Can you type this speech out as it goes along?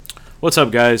What's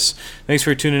up, guys? Thanks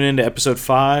for tuning in to episode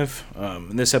 5.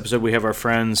 In this episode, we have our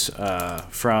friends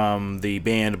from the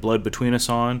band Blood Between Us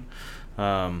on.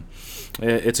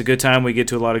 It's a good time. We get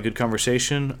to a lot of good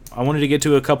conversation. I wanted to get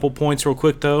to a couple points real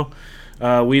quick, though.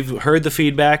 We've heard the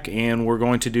feedback, and we're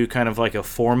going to do kind of like a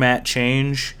format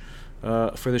change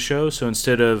for the show. So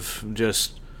instead of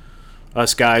just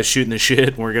us guys shooting the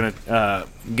shit, we're going to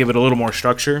give it a little more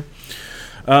structure.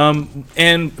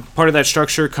 And part of that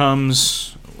structure comes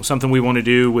something we want to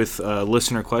do with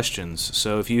listener questions.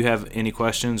 So if you have any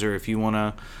questions or if you want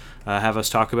to have us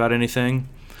talk about anything,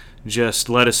 just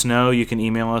let us know. You can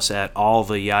email us at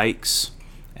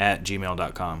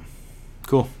alltheyikes@gmail.com.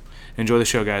 Cool. Enjoy the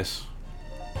show, guys.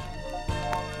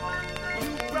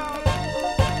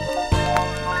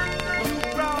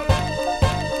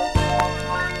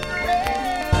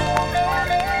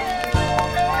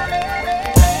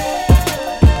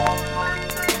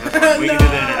 We can do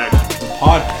the introduction.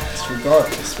 Podcast,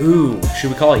 regardless. Ooh,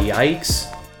 should we call it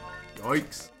Yikes?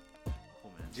 Yikes.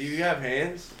 Do you have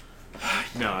hands?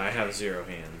 No, I have 0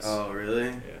 hands. Oh, really?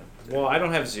 Yeah. Well, I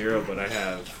don't have 0, but I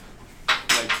have...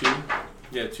 Like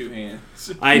 2? Yeah, 2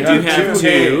 hands. I do have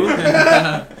 2.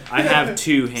 I have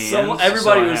 2 hands. Everybody so was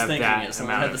I have thinking that it.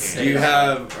 Someone amount had the of same. Do you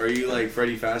have, are you like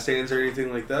Freddy Fast Hands or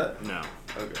anything like that? No.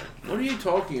 Okay. What are you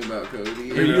talking about,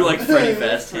 Cody? Are you like Freddy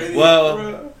Fast?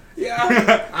 Well,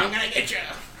 yeah. I'm gonna get you.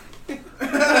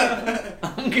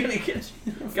 I'm gonna get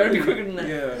you. Gotta be quicker than that.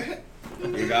 Yeah.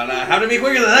 you gotta have to be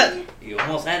quicker than that. You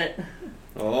almost had it.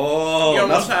 Oh, You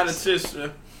almost that's- had a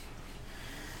sister.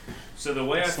 So the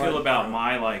way I feel about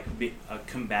my a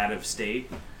combative state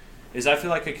is I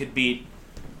feel like I could beat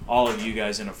all of you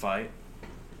guys in a fight,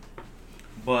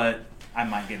 but I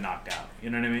might get knocked out.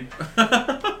 You know what I mean?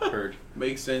 Heard.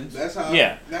 Makes sense. That's how.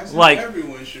 Yeah, That's like- how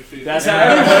everyone should feel. That's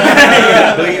Yeah. how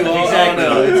everybody. But you all Exactly.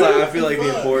 know, it's like, I feel like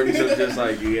the importance of just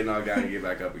like you get knocked out and get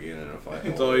back up again in a fight.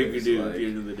 That's all you can do Like- at the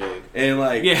end of the day. And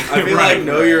like, Yeah, I feel right, like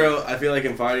know right. your own. I feel like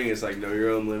in fighting, it's like know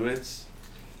your own limits,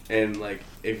 and like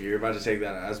if you're about to take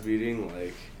that ass beating,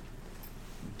 like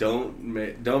don't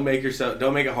make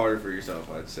it harder for yourself.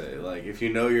 I'd say like if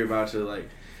you know you're about to like.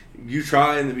 You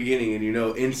try in the beginning and you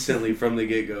know instantly from the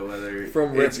get-go whether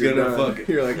it's gonna fuck it.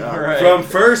 You're like, all right. From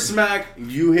first smack,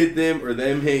 you hit them or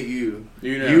them hit you.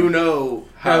 You know know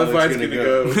how the it's fight's gonna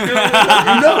go. you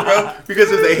know, bro.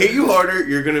 Because if they hit you harder,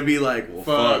 you're gonna be like, well,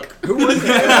 fuck. Who was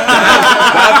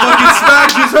That fucking smack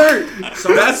just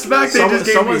hurt. That smack they just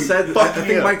gave someone me. said, I fucked me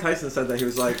think up. Mike Tyson said that he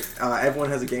was like, everyone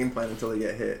has a game plan until they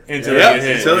get hit. Until Yeah, they get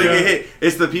hit. until they yeah. get hit.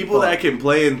 It's the people that can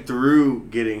plan through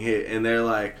getting hit, and they're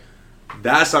like,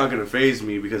 that's not gonna phase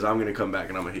me because I'm gonna come back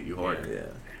and I'm gonna hit you harder. Yeah.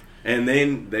 And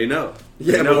then they know.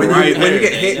 Yeah, They but know when right you there.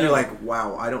 get hit, Yeah. you're like,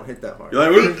 wow, I don't hit that hard. You're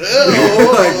like,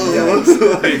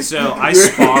 Dude, so I You're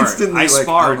sparred. instantly I like, I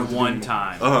sparred don't one do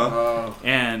time, uh-huh.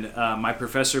 and my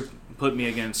professor put me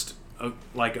against a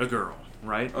girl,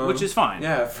 right? Which is fine.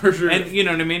 Yeah, for sure. And you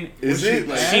know what I mean? Is it?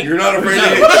 Like, She- you're not afraid No, to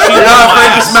she you're not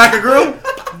afraid to smack a girl?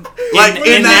 Like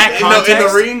in that context, in the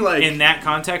ring, like in that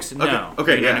context, no.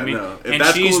 Okay, you know yeah, what I mean? no. If And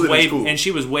that's she's cool, then way it's cool. and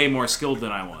she was way more skilled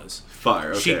than I was.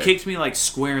 fire. Okay. She kicked me like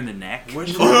square in the neck, Oh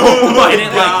and my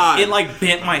it god! like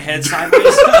bent my head sideways,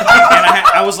 and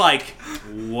I was like,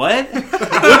 "What?"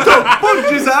 What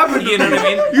just happened? You know what I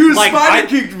mean? You Like, spider I-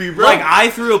 kicked me, bro. Like I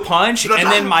threw a punch,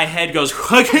 and then my head goes,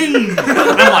 and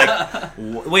I'm like,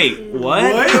 "Wait, what?"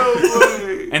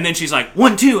 And then she's like,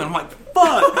 1, 2, and I'm like,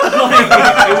 "Fuck!"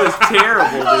 Like, it was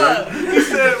terrible, dude. You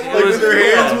said like with their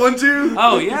hands, 1, 2.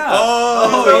 Oh yeah.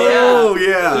 Oh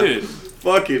yeah, Dude.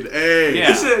 Fucking A.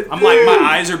 Yeah. I'm like, my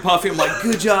eyes are puffy. I'm like,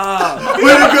 "Good job."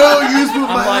 Way to go! Use with my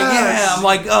I'm like, ass. "Yeah." I'm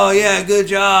like, "Oh yeah, good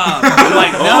job." I'm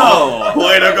like, "No."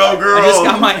 Way to go, girl! I just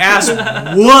got my ass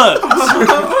whooped.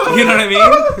 You know what I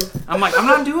mean? I'm like, I'm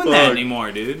not doing that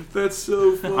anymore, dude. That's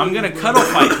so funny. I'm gonna cuddle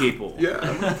fight people. Yeah,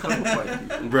 I'm gonna cuddle fight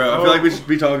people. Bro, I feel like we should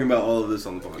be talking about all of this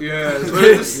on the podcast. Yeah. So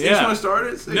you just Yeah. want to start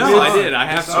it? No, I did. I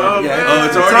have to. Oh, Yeah. man. Oh,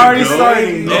 it's already going?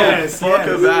 starting. Oh, Yes, fuck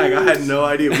yes. a bag. I had no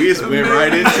idea. We just went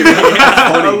right into it. I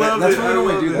Funny. love That's it. why I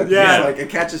normally do that. Yeah. It's like it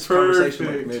catches conversation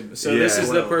like Perfect. mid. So this Yeah. is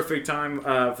the perfect time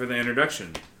for the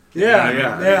introduction. I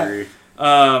agree.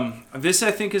 This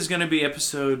I think is going to be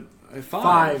episode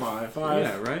 5. Five.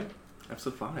 Yeah, right.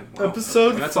 Episode 5. Wow.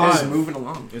 Episode That's 5. awesome. Moving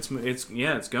along. It's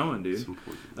going, dude. It's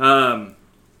important.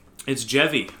 It's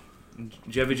Jevy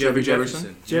Jefferson?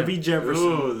 Jefferson. Jevy Jefferson.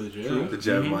 Oh, the Jeff. The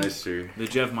Jeff Meister. The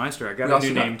Jeff Meister. I got We a also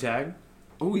new got- name tag.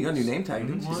 Oh, you got a new name tag,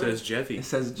 didn't It you? says Jeffy. It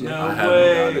says Jeff. No. I haven't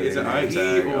way. got Is it any IE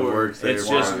tag. I or- worked there It's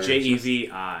once. just Jevi.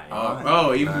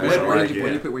 Oh, even Nice. better. Where like did you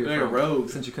it. put where Like you're a from? rogue.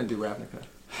 Since you couldn't do Ravnica.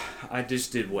 I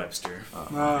just did Webster. Oh.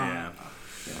 Yeah.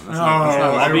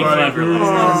 I'll be clever.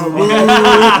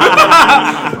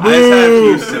 I just have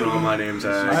Houston on my name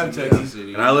tag. I have Texas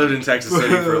City. And I lived in Texas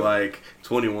City for like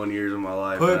 21 years of my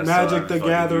life. Put and I still Magic have the fucking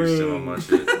Gathering Houston on my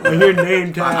shit. on your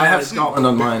name tag. I have Scotland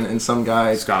on mine, and some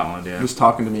guy Scotland, yeah. was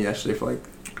talking to me yesterday for like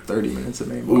 30 minutes at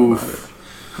me about it.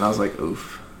 And I was like,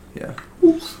 oof. Yeah.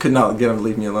 Could not get him to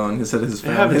leave me alone. He said his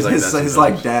family, happens like that his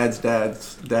sometimes.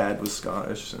 dad's dad was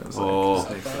Scottish. And it was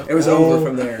like, Oh, it was over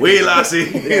from there. we lassie.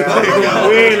 We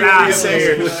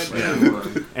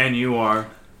lassie. And you are.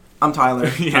 I'm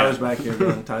Tyler. Yeah. Tyler's back here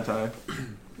again. Ty.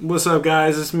 What's up,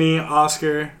 guys? It's me,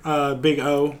 Oscar, Big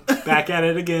O, back at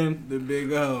it again. The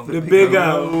Big O. The Big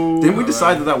O. Didn't we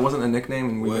decide that wasn't a nickname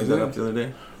and we Was made that it? up the other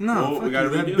day? No, Well, we fuck gotta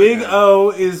you. That redo Big it now. O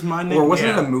is my name. Or wasn't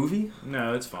Yeah. it a movie?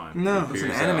 No, it's fine. No. It's an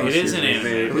It anime It is an series.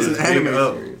 anime. It was an Big anime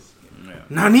O. series.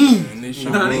 Nani? And this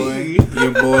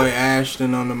your boy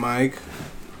Ashton on the mic.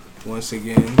 Once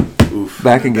again, Oof.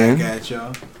 Back again. back at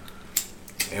y'all.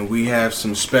 And we have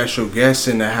some special guests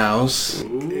in the house.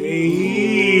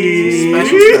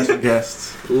 Special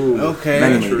guests. Okay,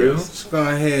 Many true. guests. Let's go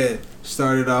ahead.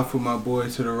 Start it off with my boy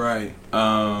to the right.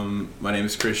 My name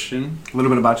is Christian. A little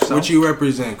bit about yourself. What you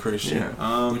represent, Christian?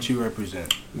 Yeah. What you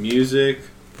represent? Music.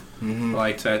 Mm-hmm. I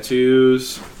like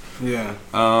tattoos. Yeah.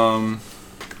 I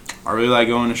really like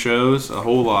going to shows a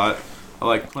whole lot. I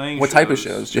like playing. What type of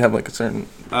shows? Do you have like a certain?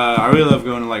 I really love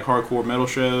going to like hardcore metal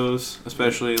shows,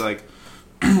 especially like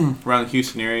around the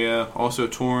Houston area. Also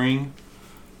touring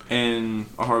in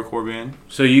a hardcore band.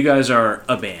 So you guys are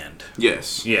a band.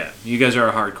 Yes. Yeah, you guys are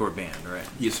a hardcore band, right?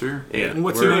 Yes, sir. Yeah.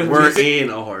 What's your name? We're in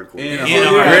a hardcore. In a band.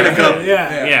 hardcore We're in a Yeah, couple.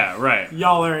 yeah. Yeah, right.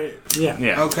 Y'all are, yeah.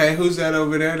 Yeah. Okay, who's that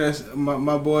over there? That's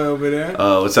my boy over there.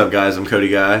 What's up, guys? I'm Cody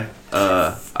Guy.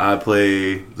 I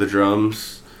play the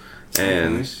drums,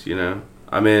 and you know,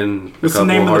 I'm in a What's the couple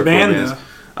name of the hardcore band, bands. though?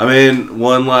 I'm in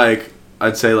one like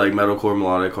I'd say like metalcore,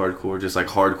 melodic, hardcore, just like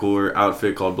hardcore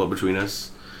outfit called Blood Between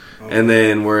Us, and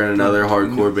then we're in another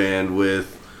hardcore band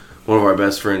with one of our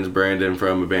best friends, Brandon,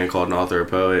 from a band called An Author, a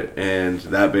Poet, and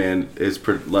that band is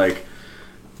like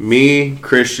me,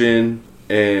 Christian,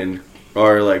 and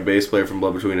our like bass player from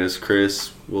Blood Between Us,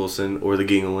 Chris Wilson, or the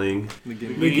Gingling.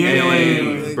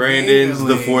 Beginning. And Brandon's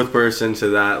the fourth person to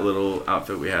that little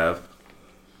outfit we have.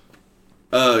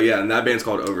 Yeah, and that band's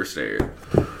called Overstayer.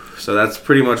 So that's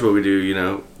pretty much what we do, you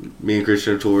know. Me and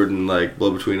Christian have toured and like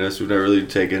Blood Between Us. We've never really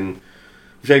taken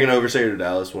Overstayer to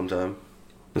Dallas one time.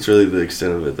 That's really the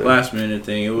extent of it though. Last minute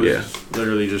thing. It was Yeah.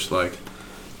 literally just like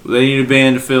they need a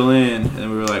band to fill in, and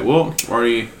we were like, well, we're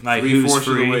already Like, 3/4 who's of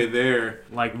the free? way there.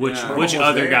 Like which Yeah. which Almost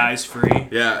other there. guy's free?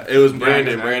 Yeah, it was Brandon.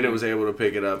 exactly. Brandon was able to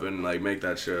pick it up and like make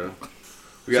that show.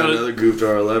 We got So- another goof to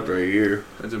our left right here.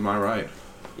 That's in my right.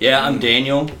 Yeah, I'm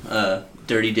Daniel,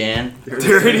 Dirty Dan.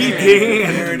 Dirty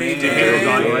Dan. Dirty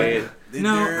Dan.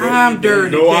 No, I'm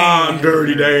Dirty No, Dan. I'm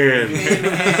Dirty Dan.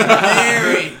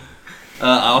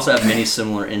 I also have many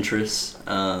similar interests.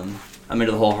 I'm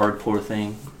into the whole hardcore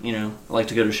thing. You know, I like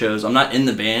to go to shows. I'm not in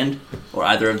the band or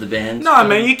either of the bands. No,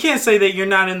 man, you can't say that you're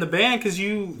not in the band because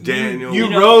Daniel. you You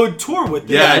know- road tour with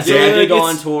them. Yeah, I So, did. I like, did go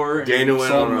it's- on tour. And Daniel went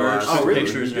saw on our merch, last tour.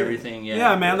 pictures and Really? everything. Yeah.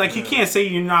 Yeah, man, like you can't say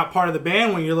you're not part of the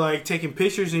band when you're like taking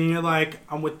pictures and you're like,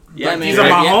 I'm with. Yeah, like, man. These are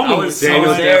my Yeah, I homies. was- So, Daniel's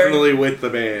like, there. definitely with the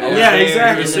I band. was Yeah, there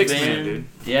exactly. in the Sixth band. man, dude.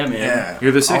 Yeah, man.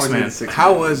 You're the sixth Always man. in the sixth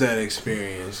How was that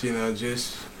experience? You know,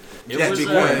 just It Yeah, was big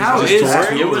a, one. How it is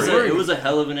was- touring? it was a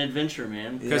hell of an adventure,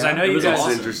 man. Because Yeah. I know It you was guys.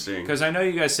 awesome. Interesting. Because I know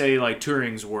you guys say like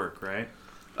touring's work, right?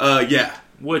 Yeah.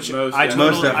 Which Most I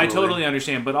definitely. Most I definitely. totally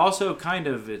understand, but also kind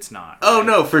of it's not. Oh right?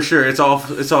 no, for sure. It's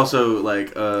also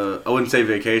like I wouldn't say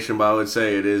vacation, but I would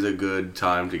say it is a good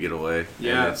time to get away.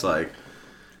 Yeah. And it's like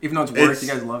Even though it's work, It's- you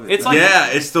guys love it. it's like- yeah,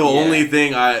 it's the Yeah. only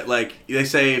thing I like. They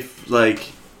say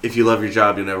if you love your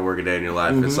job, you'll never work a day in your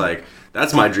life. It's like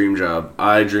that's my dream job.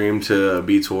 I dream to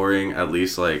be touring at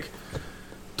least like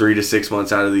 3 to 6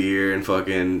 months out of the year and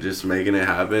fucking just making it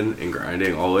happen and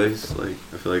grinding always. Like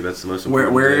I feel like that's the most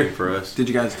important Where thing for us. did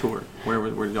you guys tour? Where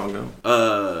did y'all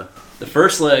go? The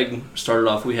first leg started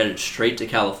off, we headed straight to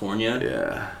California,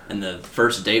 Yeah. and the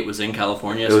first date was in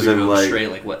California, It so was we in, drove like,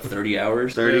 straight, like, what, 30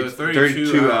 hours? 30, was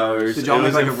 32 hours. Did y'all It make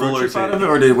was like in a road trip out Fullerton.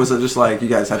 of it, or was it just like you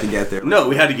guys had to get there? No,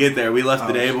 we had to get there. We left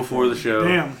the Oh, day shit. before the show.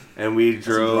 Damn. And we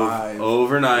drove drive.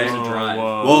 overnight. It was a drive.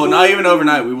 whoa. Well, not even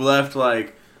overnight. We left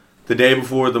like the day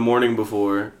before, the morning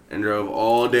before, and drove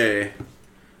all day.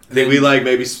 I think we like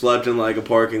maybe slept in like a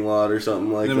parking lot or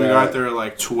something like then that. we got there at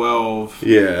like 12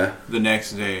 Yeah. the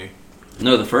next day.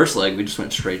 No, the first leg, we just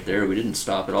went straight there. We didn't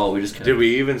stop at all. We just kept, Did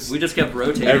we even? we just kept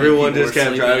rotating. Everyone People just were kept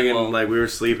sleeping driving, while- and like we were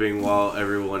sleeping while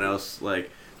everyone else like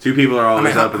 2 people are I always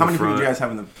mean, how up in how the many people front. do you guys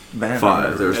have in the band?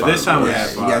 5. There was At 5. this time we Yeah, had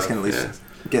you 5. guys can at least Yeah.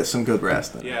 get some good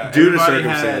rest. Then. Yeah, Due to everybody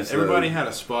circumstance, everybody though. had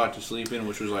a spot to sleep in,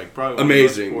 which was like probably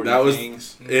Amazing. One of the most That important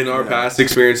things. In our past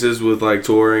experiences with like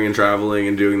touring and traveling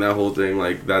and doing that whole thing,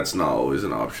 like that's not always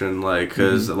an option. Like,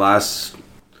 because the last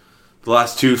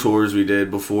 2 tours we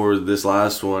did before this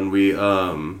last one, we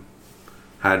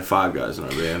had 5 guys in our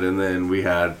band, and then we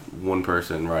had 1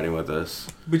 person riding with us.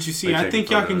 But you see, Like, I taking think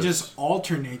y'all can photos. just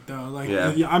alternate though. Like,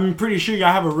 Yeah. I'm pretty sure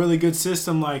y'all have a really good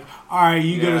system. Like, all right,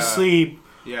 you go Yeah. to sleep.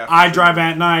 Yeah, I for drive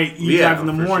at night. You Yeah, drive in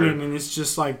the for morning, sure. and it's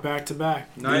just like back to back.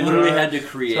 We Night literally drive. had to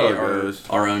create That's how it goes.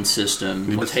 our own system,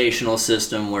 rotational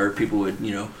system, where people would,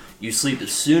 you sleep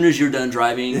as soon as you're done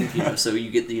driving, so you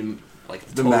get the The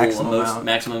total maximum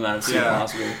amount. of sleep Yeah.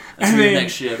 possible. And Until your then-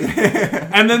 next shift.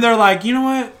 And then they're like, you know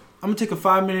what? I'm gonna take a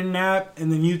 5-minute nap,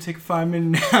 and then you take a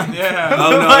 5-minute nap. Yeah.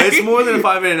 Oh no, Like- it's more than a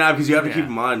 5-minute nap because you have to Yeah. keep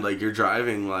in mind like you're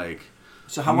driving like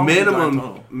So how long was the drive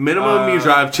total? minimum you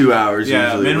drive 2 hours.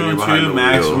 Yeah, usually when minimum you're behind 2, the wheel.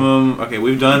 maximum. Okay,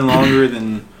 we've done longer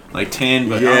than like 10,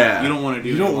 but Yeah. you don't want to do.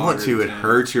 You don't any want longer to. than It 10.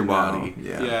 hurts your body.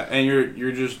 Yeah. Yeah, and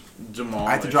you're just demolished.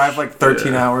 I had to drive like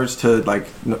 13 hours to like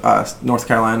North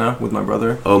Carolina with my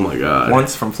brother Oh my god.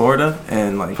 once from Florida,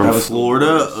 and like From that was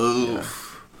Florida. Yeah.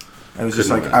 It was just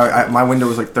Couldn't like imagine. my window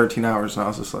was like 13 hours, and I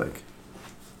was just like,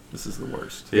 this is the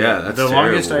worst. Yeah, that's the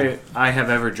terrible. longest I have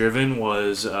ever driven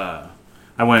was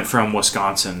I went from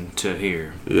Wisconsin to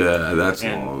here, Yeah, that's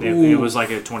and long. it was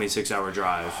like a 26-hour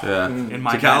drive. Yeah. And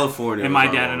my To dad- California. and was my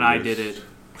our dad and I longest. did it.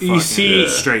 You fucking see-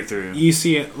 straight through. You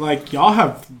see it like y'all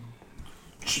have.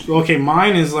 Okay,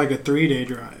 mine is like a 3-day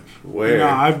drive. Where? You know,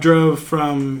 I've drove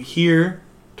from here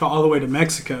to all the way to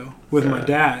Mexico with my Yeah.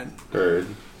 dad, Heard.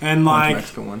 and Went to like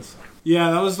Mexico once.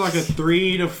 yeah, that was like a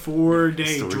 3 to 4 day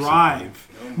Story's so drive.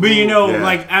 But you know, Yeah.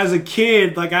 like as a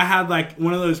kid, like I had like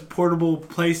one of those portable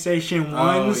PlayStation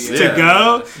ones yeah. to Yeah.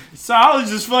 go, so I was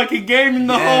just fucking gaming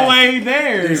the Yeah. whole way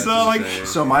there. Dude, so like, insane.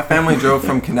 So my family drove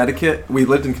from Connecticut. We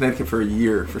lived in Connecticut for a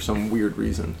year for some weird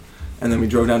reason, and then we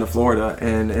drove down to Florida.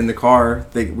 And in the car,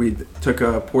 we took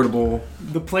a portable.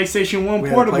 the PlayStation 1 We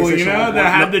had a portable, you PlayStation know, 1 that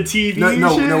had no- the TV. No, and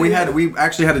no, shit. no. We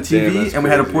actually had a TV, Damn, that's and we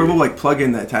had a crazy. portable like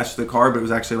plug-in that attached to the car, but it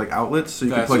was actually like outlets, so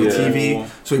you That's could plug cool. a TV.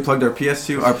 So we plugged our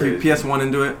PS2, our crazy. PS1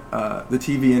 into it, the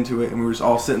TV into it, and we were just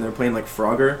all sitting there playing like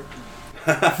Frogger.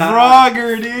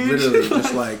 Frogger, dude. Literally,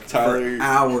 just like Tyler, for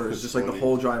hours, that's just like the funny.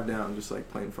 whole drive down, just like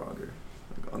playing Frogger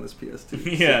like, on this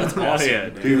PS2. Yeah, hell yeah,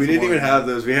 dude. Dude, we didn't even have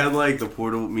those. We had like the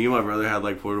portable. Me and my brother had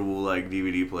like portable like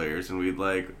DVD players, and we'd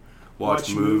like watch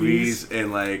Watch movies.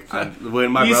 And like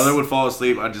when my You brother s- would fall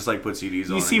asleep, I'd just like put CDs on.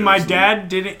 You and see, go my to sleep. dad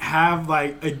didn't have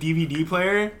like a DVD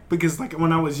player because like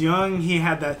when I was young, he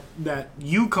had that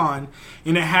Yukon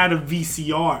and it had a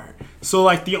VCR. So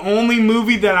like the only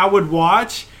movie that I would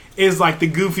watch is like the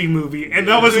Goofy movie, and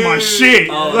that was my shit.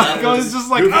 Oh, Like, that I was was-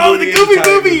 just like, Goofy oh, movie the is Goofy tight.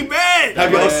 movie, man.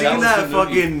 Have y'all Yeah, seen that was that the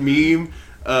movie. fucking meme?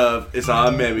 It's not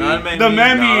a meme. Not a meme. The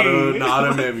meme. Not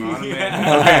a meme. Not a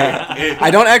meme. It- I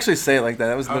don't actually say it like that.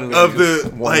 That was literally of just the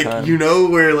one like time. you know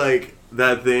where like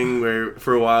that thing where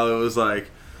for a while it was like,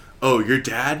 oh, your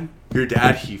dad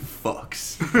he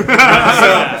fucks.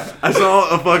 I saw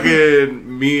a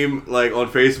fucking meme like on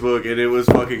Facebook, and it was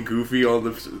fucking Goofy on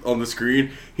the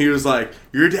screen. He was like,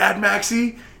 your dad,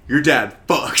 Maxie, your dad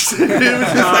fucks. It was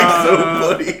just like so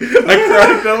funny. I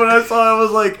cracked up when I saw it. I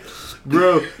was like,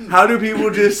 bro, how do people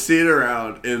just sit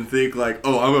around and think like,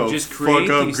 oh, I'm gonna Just fuck create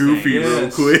up these Goofy things. real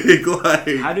Yes. quick?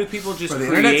 Like, How do people just Bro, the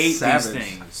internet's create these savage.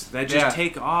 things that just Yeah.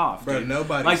 take off? Bro, dude?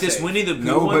 nobody's like this safe. Winnie the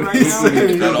Pooh one right Nobody's now.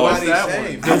 safe. Nobody's that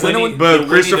safe. The Winnie- the but Winnie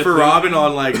Christopher the Pooh- Robin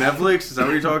on like Netflix, is that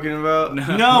what you're talking about?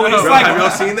 No, it's Bro, like have y'all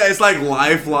seen that? It's like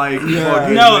lifelike.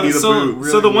 fucking no. Winnie the So Pooh.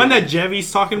 so the one that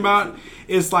Jevy's talking about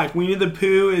is like Winnie the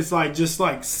Pooh is like just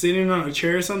like sitting on a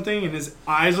chair or something, and his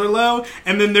eyes are low.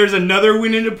 And then there's another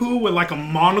Winnie the Pooh with like a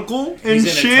monocle and He's in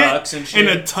a shit, tux and shit.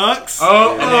 and a tux.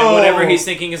 Oh, And then whatever he's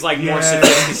thinking is like more Yes.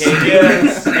 sophisticated.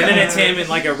 Yes. And then it's him in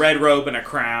like a red robe and a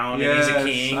crown, and he's a Yes,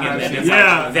 king, I've and then seen it's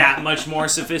that. like that much more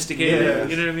sophisticated. Yes.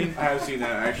 You know what I mean? I have seen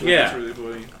that actually. Yeah. That's really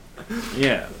funny.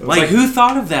 Yeah. Like who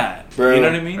thought of that? Bro. You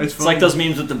know what I mean? It's It's like those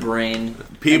memes with the brain.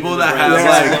 people The that brain have is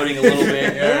like exploding a little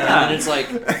bit. Yeah. And it's like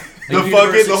the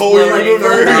fucking the whole exploding.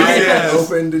 universe. eyes Yes.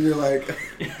 opened, and you're like,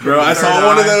 Bro, I saw Third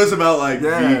one of eye. those about like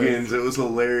Yeah. vegans. It was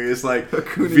hilarious. Like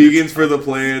Cocoon. vegans for the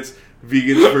plants,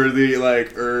 vegans for the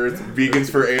like earth, vegans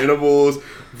for animals,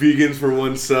 vegans for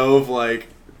oneself. Like,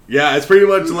 yeah, it's pretty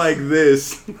much like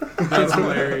this. That's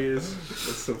hilarious.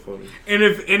 that's so funny. And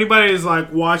if anybody is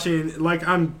like watching, like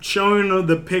I'm showing them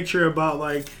the picture about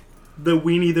like the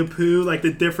Winnie the Pooh, like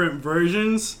the different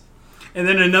versions. And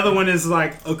then another one is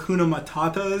like Hakuna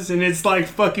Matatas, and it's like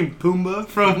fucking Pumbaa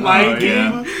from Lion King.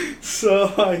 yeah.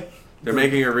 So like, They're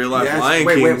making a real life Yes. Lion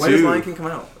Wait, King when too. does Lion King come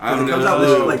out? I don't It comes know. out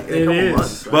this, like in a It couple is.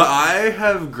 months. Right? But I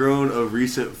have grown a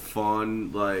recent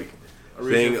fond A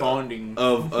recent thing fonding.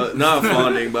 of not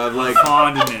fonding, but of like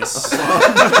Fondness.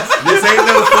 this ain't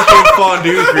no fucking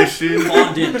fondue, Christian.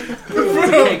 Fondant. It's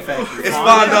a cake factory. It's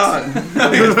fondant.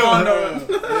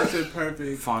 That's it,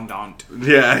 perfect. Fondant.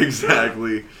 Yeah,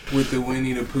 exactly. With the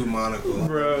Winnie the Pooh monocle.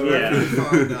 Bro. Yeah.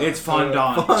 Fondant. It's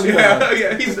fondant.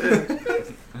 Yeah, he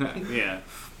said. Yeah.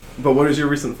 But what is your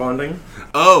recent fonding?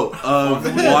 Oh,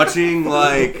 watching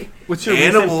like What's your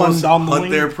recent animals fondling?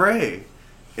 hunt their prey,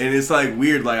 and it's like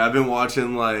weird. Like I've been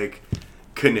watching like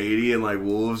Canadian like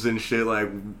wolves and shit like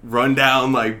run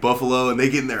down like buffalo, and they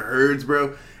get in their herds,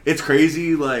 bro. It's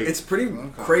crazy. Like It's pretty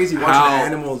crazy watching How-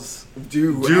 animals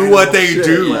do what they shit.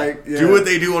 do. Like, yeah. Do what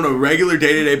they do on a regular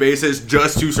day-to-day basis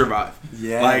just to survive.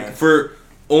 Yeah. Like for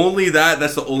only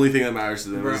that's the only thing that matters to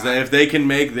them is Right. that if they can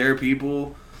make their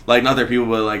people, like not their people,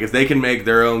 but like if they can make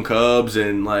their own cubs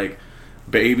and like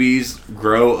babies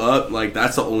grow up, like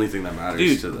that's the only thing that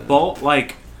matters to them.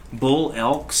 Dude, bull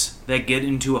elks that get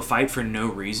into a fight for no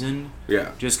reason,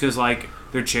 Yeah. just because like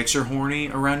their chicks are horny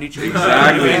around each other.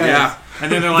 Exactly. Yes. Yeah. And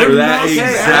then they're like, For that okay,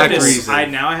 exact reason.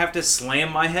 I have to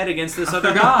slam my head against this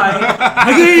other guy. You know what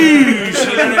I mean?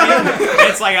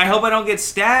 It's like, I hope I don't get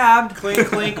stabbed. Clink,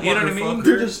 clink. You know what I mean?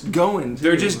 They're just going.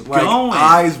 They're too. just like, going.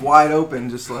 eyes wide open,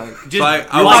 just like. Just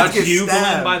Like, I you're like watched- bugling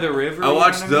stabbed. by the river. I you know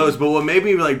watched what I mean? those, but what made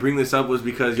me like bring this up was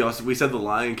because we said the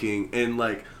Lion King, and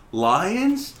like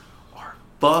lions are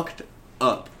fucked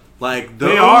up. Like those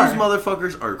They are.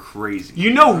 motherfuckers are crazy.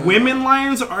 You know, women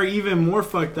lions are even more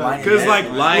fucked up because like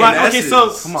okay, so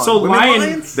Lionesses. Come on, so women lion.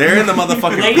 lions? They're in the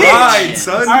motherfucking They- pride,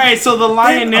 son. All right, so the They have a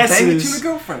bang to lionesses, the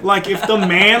girlfriend. like if the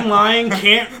man lion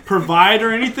can't provide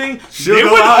or anything, She'll they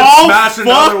go would out and all smash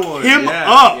another fuck one. him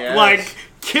Yeah. up, Yes. like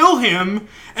kill him,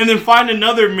 and then find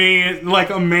another man, like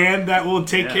a man that will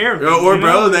take care of him. Or you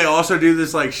bro, know? they also do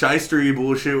this like shystery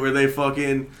bullshit where they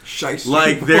fucking Shiesty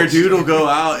like their bullshit. dude will go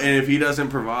out, and if he doesn't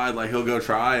provide, like he'll go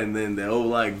try, and then they'll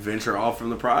like venture off from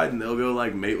the pride, and they'll go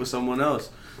like mate with someone else.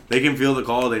 They can feel the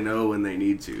call. They know when they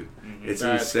need to. It's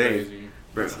That's insane, crazy.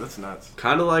 bro. That's nuts.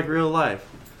 Kind of like real life.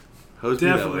 Hoes be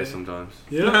that Definitely. way sometimes.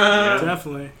 Yeah,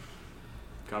 definitely.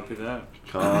 Copy that.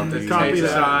 Copy Take that.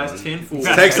 size 10-4.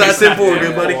 Text that simple,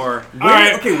 good buddy. Or All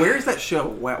right. Okay, where is that show?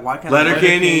 Why can't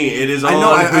Letterkenny. It is on I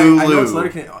know, Hulu. I know it's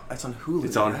Letterkenny. It's on Hulu.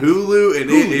 It's on Hulu,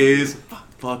 and it is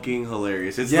fucking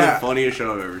hilarious. It's Yeah. the funniest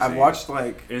show I've ever seen. I've watched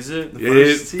like. is it? The It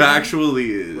first season? factually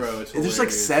is. Bro, it's There's like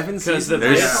hilarious. 7 'Cause seasons. the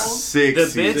There's bits- 6 The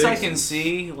seasons. bits I can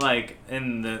see, like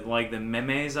in the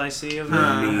memes I see of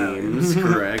them, Memes,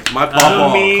 correct. My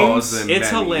papa memes. calls them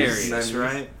it's memes. hilarious, Memes.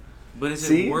 right? But is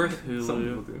See? it worth Some Hulu?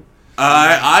 people do.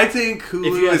 I think If you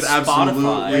Hulu have is absolutely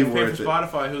Spotify- If worth it.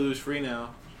 Spotify, Hulu's free now.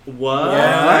 What?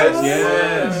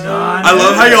 Yes. I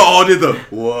love how y'all all did the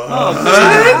what?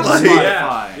 Like,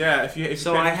 Spotify. Yeah, if you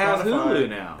So pay I for have Spotify. Hulu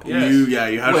now. Yes. you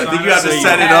have. Wait, I think you have to so you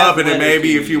set it have up, and it may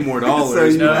be a few more dollars. So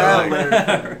you but, have like,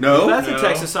 Letterkenny. no. That's a No.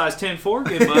 Texas size 10-4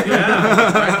 good buddy.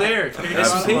 Yeah, right there. Check it out.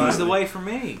 S&P is the way for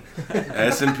me.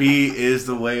 S&P is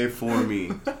the way for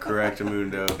me. Correct,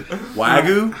 Amundo.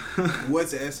 Wagyu,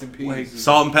 What's S&P?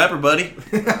 salt and pepper, buddy.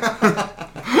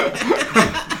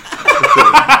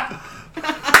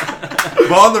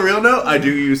 But on the real note, I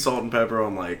do use salt and pepper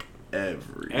on like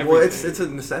everything. Well, it's a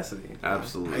necessity. I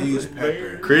Absolutely. use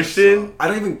pepper. Christian I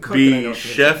don't even cook. and I be know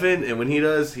chefing, and when he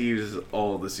does, he uses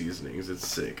all the seasonings. It's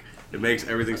sick. It makes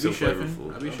everything so I be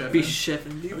flavorful. chefing. Be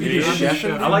chefing. You be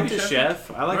chefing? I like to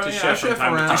chef. I like Bro, to yeah, chef I from chef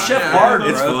time to around. time. I chef Yeah. hard,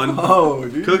 It's bro. fun. Oh,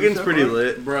 dude. Cooking's you pretty chef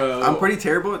lit. Bro. I'm pretty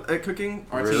terrible at cooking.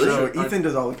 Really? So Ethan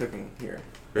does all the cooking here.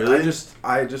 Really?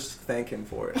 I just thank him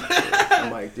for it. I'm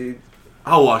like, dude,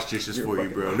 I'll wash dishes You're for you,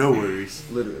 fucking bro. right. No worries.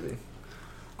 literally.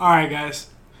 All right, guys.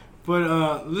 But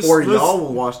let's, Or let's y'all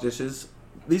will wash dishes.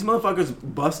 These motherfuckers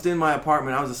bust in my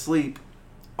apartment. I was asleep.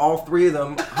 All 3 of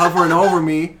them hovering over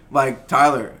me like,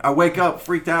 Tyler. I wake up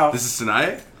freaked out. This is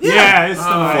tonight? yeah, it's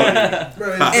the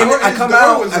Bro, And I come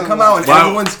out and Wow.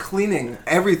 everyone's cleaning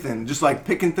everything, just like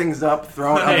picking things up,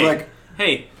 throwing. I'm Hey, like,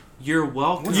 hey, you're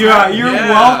welcome. you're Yeah.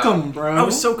 welcome, bro. I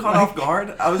was so caught off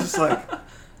guard. I was just like,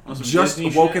 On some just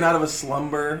Disney woken shit. out of a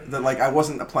slumber that like I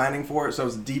wasn't planning for it, so I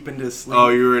was deep into sleep. Oh,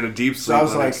 you were in a deep So sleep I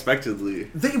was like- unexpectedly.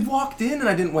 They walked in and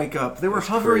I didn't wake up. They were That's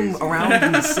hovering crazy.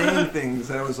 around me saying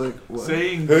things, and I was like, what?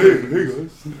 Saying Hey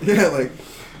guys. Yeah, like,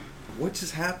 what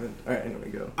just happened? All right, anyway,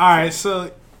 go. All right,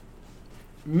 so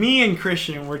me and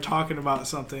Christian were talking about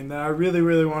something that I really,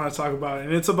 really want to talk about,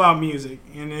 and it's about music.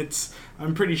 And it's,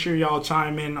 I'm pretty sure y'all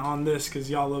chime in on this because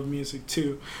y'all love music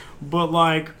too. But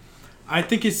like, I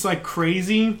think it's like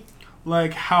crazy,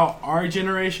 like how our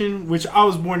generation, which I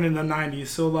was born in the 90s,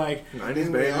 so like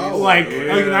 90s babies. like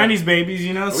 90s babies,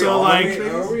 you know. So like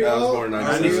I was born in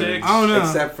 96. I don't know.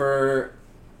 Except for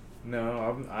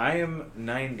No, I am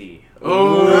 90.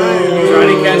 Oh,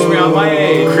 Trying to catch me on my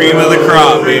age. Cream of the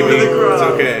crop, baby. It's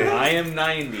okay. I am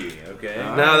 90. Okay.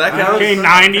 No, that counts. Okay,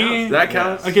 90. That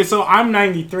counts. Okay, so I'm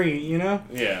 93, you know?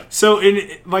 Yeah. So,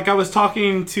 like, I was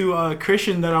talking to a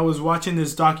Christian that I was watching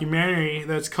this documentary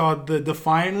that's called The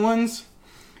Defiant Ones.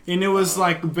 And it was,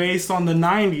 like, based on the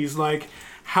 90s. Like,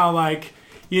 how, like,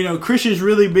 you know, Christian's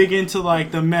really big into, like,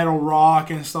 the metal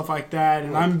rock and stuff like that.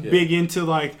 And I'm big into,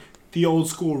 like, the old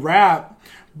school rap.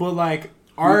 But, like,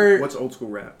 what's old school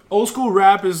rap? Old school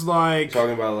rap is, like...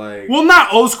 Talking about, like... Well,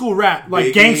 not old school rap, like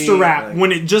Biggie, gangster rap like-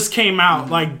 when it just came out,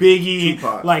 like Biggie,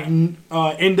 Tupac. like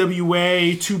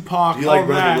NWA, Tupac, Do you all like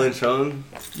Brother that. Lynch Hung?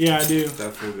 Yeah, I do.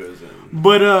 That fool goes in.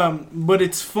 But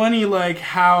it's funny like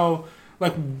how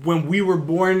like when we were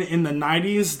born in the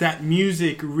 90s, that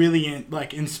music really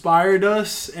like inspired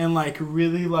us and like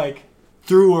really like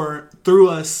threw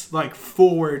us like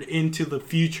forward into the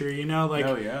future, you know, like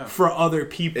Oh, yeah. for other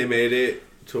people. It made it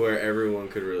to where everyone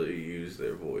could really use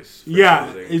their voice. For Yeah,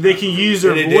 something. they can use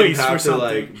their And it voice didn't have for to something.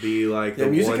 like be like Yeah,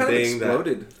 the music one kind of thing that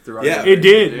exploded throughout. Yeah. It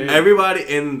did. everybody.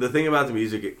 And the thing about the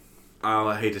music,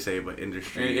 I hate to say it, but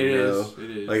industry. It you know? is.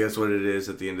 It is. Like that's what it is.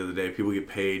 At the end of the day, people get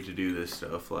paid to do this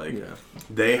stuff. Like Yeah.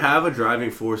 they have a driving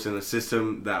force in a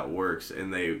system that works,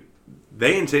 and they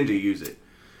intend to use it.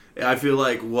 I feel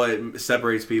like what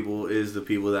separates people is the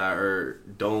people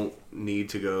that don't need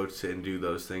to go to and do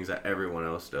those things that everyone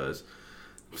else does.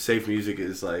 Safe music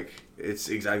is like, it's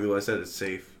exactly what I said. It's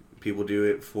safe. People do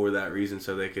it for that reason,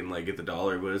 so they can like get the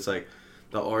dollar. But it's like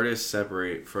the artists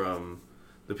separate from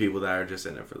the people that are just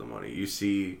in it for the money. You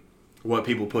see what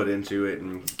people put into it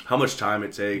and how much time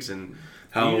it takes and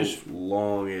how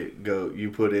long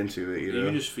you put into it. You know, You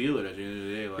can just feel it at the end of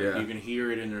the day. Like Yeah. you can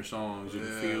hear it in their songs. You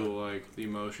can feel like the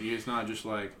emotion. It's not just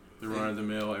like the run of the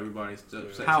mill. Everybody's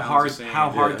How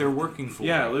hard they're working for.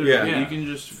 Yeah, literally. Yeah. You can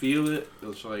just feel it.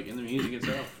 It's like in the music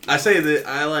itself. I say that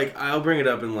I'll bring it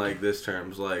up in like this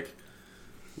terms like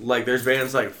there's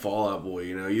bands like Fall Out Boy,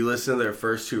 you know, you listen to their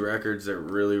first two records, they're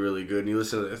really, really good, and you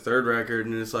listen to their third record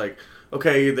and it's like,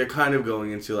 okay, they're kind of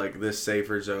going into like this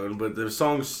safer zone, but the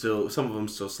songs still, some of them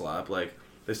still slap, like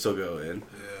they still go in.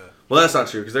 Yeah. Well, that's not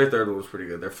true because their third one was pretty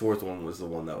good. Their fourth one was the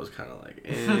one that was kind of like,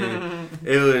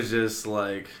 it was just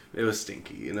like, it was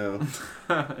stinky, you know.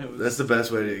 That's the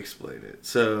best way to explain it.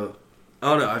 So I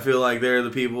don't know. I feel like they're the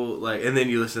people like, and then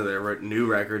you listen to their new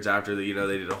records after the, you know,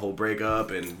 they did a whole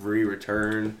breakup and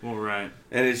return. Well, right.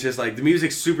 And it's just like the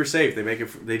music's super safe.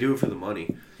 They do it for the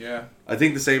money. Yeah. I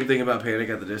think the same thing about Panic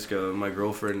at the Disco. And my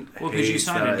girlfriend. Well, because you hates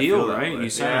signed that a I deal, feel that right? way. You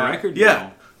signed Yeah. a record Yeah.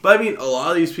 deal. But I mean, a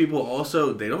lot of these people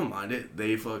also, they don't mind it.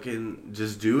 They fucking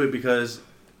just do it because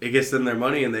it gets them their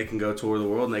money and they can go tour the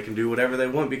world and they can do whatever they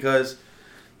want because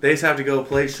they just have to go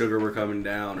play Sugar We're Coming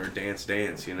Down or Dance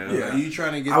Dance, you know? Are you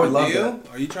trying to get I would the love deal? that.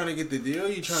 Are you trying to get the deal? Or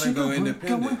you trying to go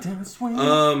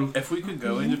independent? If we could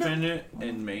go independent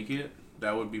and make it,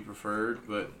 that would be preferred.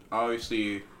 But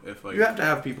obviously, if like You have to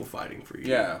have people fighting for you.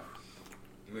 yeah,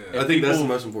 I think that's the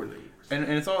most important thing.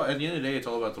 and it's all at the end of the day, it's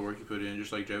all about the work you put in.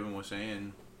 Just like Jevin was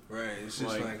saying. Right. It's just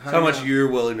Like, like How much you're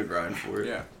willing to grind for it.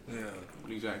 Yeah, Yeah.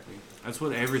 exactly. That's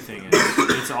what everything is.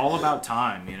 It's all about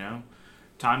time, you know?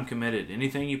 Time committed.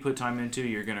 Anything you put time into,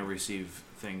 you're going to receive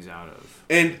things out of.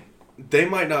 And they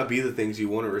might not be the things you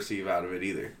want to receive out of it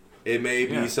either. It may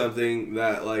be Yeah. something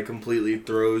that like completely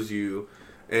throws you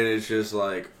and it's just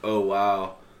like, oh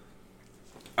wow,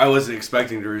 I wasn't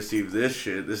expecting to receive this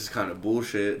shit. This is kind of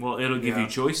bullshit. Well, it'll give you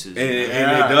choices. And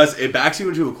it backs you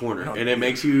into a corner, and it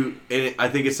makes you. And I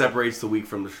think it separates the weak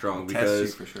from the strong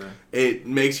because for sure. it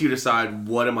makes you decide,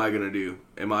 what am I gonna do?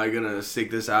 Am I gonna stick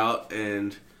this out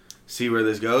and see where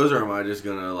this goes, or am I just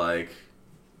gonna like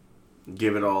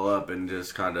give it all up and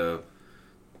just kind of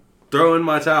throw in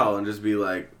my towel and just be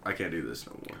like, I can't do this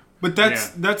no more. But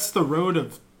that's the road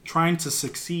of trying to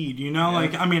succeed, you know?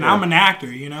 Like, I mean, I'm an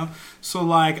actor, you know? So,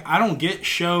 like, I don't get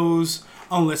shows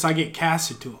unless I get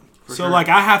casted to them. So, like,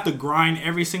 I have to grind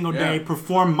every single day,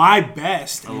 perform my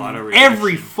best. A lot of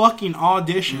every fucking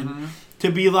audition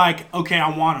to be like, okay,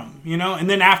 I want them, you know? And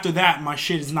then after that, my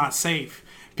shit is not safe.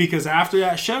 Because after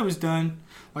that show is done,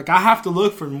 like, I have to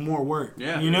look for more work,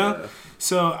 you know? Yeah.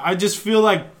 So I just feel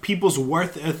like people's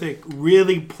work ethic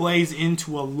really plays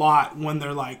into a lot when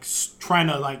they're like trying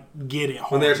to like get it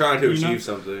hard. When they're trying to you know? achieve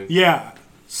something. Yeah.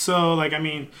 So like, I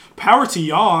mean, power to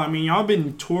y'all. I mean, y'all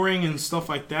been touring and stuff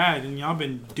like that, and y'all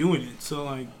been doing it. So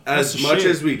like, As that's the much shit.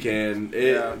 as we can.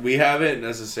 We haven't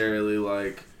necessarily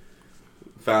like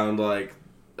found like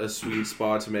a sweet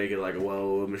spot to make it like a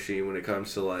well-oiled machine when it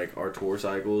comes to like our tour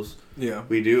cycles. Yeah.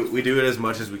 We do it as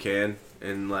much as we can,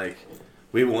 and like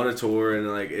we want to tour, and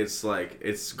like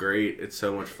it's great. It's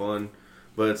so much fun,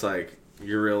 but it's like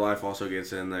your real life also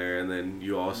gets in there, and then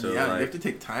you also Yeah, like, you have to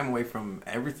take time away from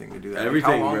everything to do that.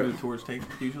 Everything, Like, how long bro. do tours take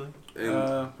usually?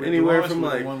 Anywhere from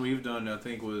like the one we've done, I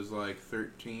think, was like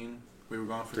 13. We were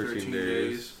gone for 13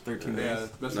 days. 13 Yeah, days.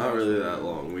 that's not really that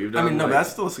long. We've I done. mean, no, like,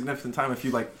 that's still a significant time if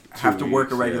you like have to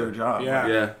work a weeks, regular yeah. job. Yeah.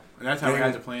 Yeah. And that's how we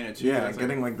had to plan it too. Yeah, That's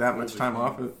getting like that much time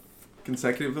off it.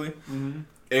 consecutively. Mm-hmm.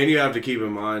 And you have to keep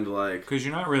in mind, like, Because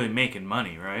you're not really making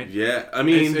money, right? yeah, I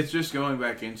mean, It's just going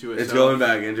back into it. it's going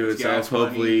back into It's itself. gas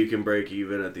Hopefully, money. you can break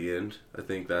even at the end. I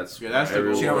think that's Yeah, that's the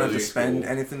everyone goal. So you don't have to really spend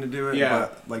cool. anything to do it. Yeah.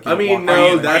 But, like, I you mean, walk no,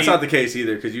 around, like, that's you- not the case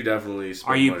either. Because you definitely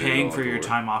spend Are you money paying on for your tour.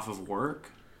 time off of work?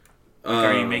 Like,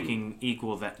 are you making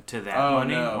equal to that Oh,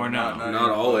 money no, or no? Not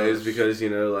always, because you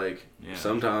know, like Yeah.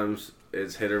 sometimes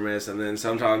it's hit or miss, and then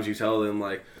sometimes you tell them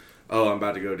like, "Oh, I'm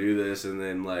about to go do this," and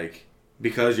then like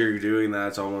because you're doing that,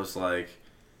 it's almost like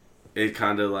it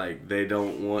kind of like they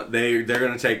don't want they're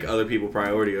gonna take other people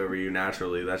priority over you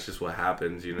naturally. That's just what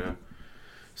happens, you know.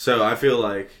 So I feel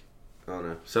like I don't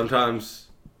know. Sometimes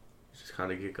you just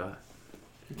kind of get got.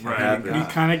 Right. happens. You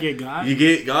kind of get got. You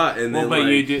get got, and Well, then but like,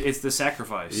 you do. It's the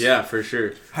sacrifice. yeah, for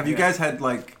sure. Have you guys had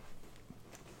like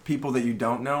people that you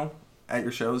don't know at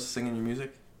your shows singing your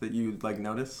music that you like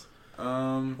notice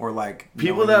or like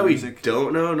People knowing that your we music?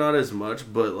 don't know, not as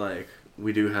much, but like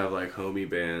we do have like homie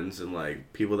bands and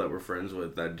like people that we're friends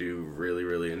with that do really,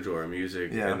 really enjoy our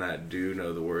music Yeah. and that do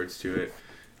know the words to it.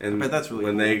 And bet that's really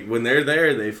when cool. they're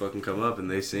there, they fucking come up and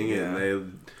they sing it. Yeah.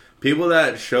 And people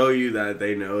that show you that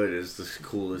they know it is the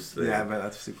coolest thing. Yeah, I bet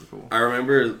that's super cool. I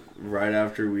remember right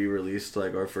after we released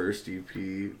like our first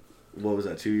EP. What was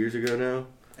that? 2 years ago now.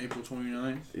 April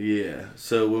 29th. Yeah.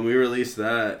 So when we released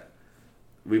that,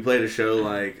 we played a show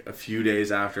like a few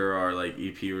days after our like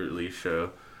EP release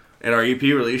show. And our EP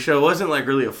release show wasn't like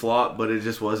really a flop, but it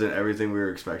just wasn't everything we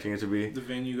were expecting it to be. The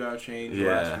venue got changed Yeah.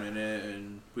 last minute,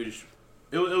 and we just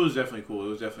it was definitely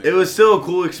cool. It was still a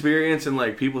cool experience, and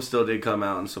like people still did come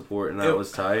out and support, and that was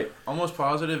tight. Almost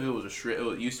positive it was a strip.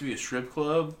 It used to be a strip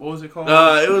club. What was it called?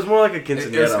 It was more like a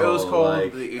quinceañera. It was hall, called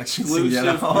like, the quinceañera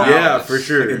exclusive. hall. Palace. yeah, for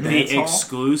sure. Like a dance The hall?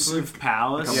 exclusive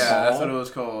palace. Yeah, that's what it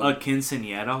was called. A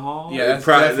quinceañera hall. Yeah, that's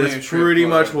definitely a that's strip pretty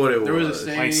club. much what it was. There was a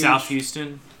stage. Like South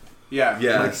Houston. Yeah.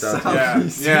 Yeah, Like South Yeah.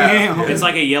 Southeast. Yeah. Damn. It's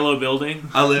like a yellow building.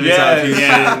 I live in Yeah, South Houston.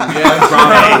 yeah.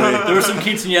 Probably. There were some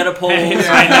quinceañera poles. Hey,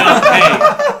 I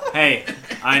know. Hey,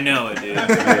 I know it, dude.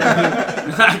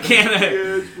 I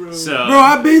can't. So, Bro,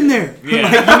 I've been there.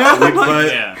 yeah, But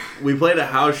yeah. we played a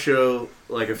house show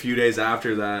like a few days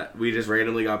after that. We just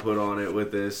randomly got put on it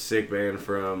with this sick band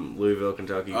from Louisville,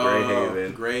 Kentucky,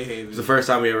 Greyhaven. It was the first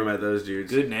time we ever met those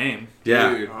dudes. Good name. Yeah,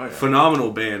 Dude. Oh, yeah.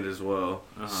 phenomenal band as well.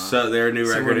 Uh-huh. So their new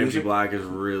Similar record, Empty music? Black, is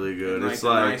really good. Like It's the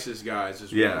like nicest guys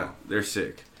as well. yeah, they're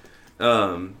sick.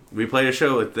 We played a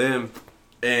show with them,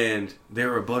 and there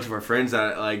were a bunch of our friends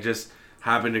that like just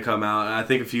happened to come out, and I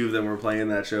think a few of them were playing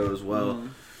that show as well. Mhm.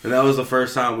 And that was the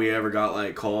first time we ever got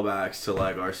like callbacks to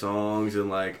like our songs, and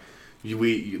like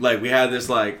we had this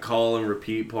like call and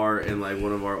repeat part in like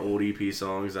one of our old EP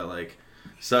songs that like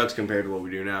sucks compared to what we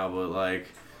do now, but like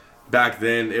back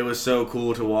then it was so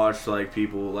cool to watch like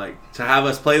people like to have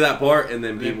us play that part and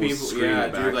then people scream yeah,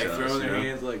 it back dude, like to throwing us, their you know?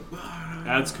 hands like.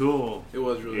 That's cool. It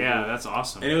was really Yeah, cool. that's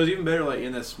awesome. And it was even better like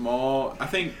in the small. I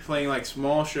think playing like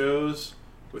small shows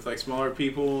with like smaller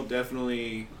people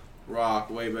definitely rock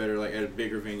way better like at a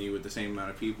bigger venue with the same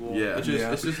amount of people. Yeah. it's just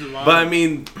Yeah. it's just the vibe. But I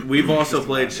mean, we've also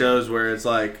played shows where it's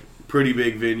like pretty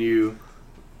big venue,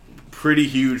 pretty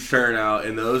huge turnout,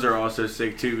 and those are also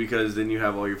sick too because then you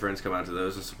have all your friends come out to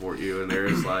those and support you, and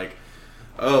there's like,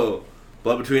 oh,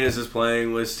 Blood Between Us is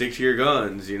playing with Stick to Your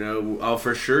Guns, you know, I'll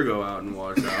for sure go out and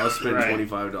watch that. I'll spend Right.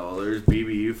 $25.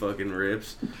 BBU fucking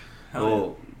rips. Hell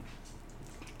Well,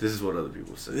 this is what other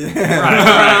people say.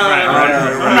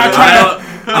 Yeah.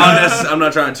 I'm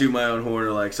not trying to toot my own horn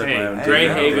or like suck my Hey, own dick Grey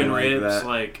or Haven anything like ribs, that.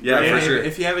 like Yeah, Yeah, for sure.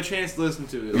 if you have a chance to listen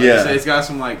to it, like Yeah. I said, it's got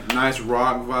some like nice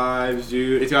rock vibes,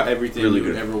 dude. It's got everything Really you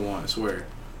would good. ever want. I swear.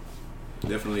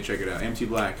 Definitely check it out. Empty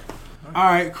Black. All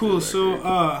right, cool. So,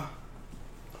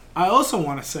 I also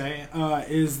want to say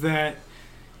is that,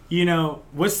 you know,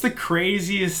 what's the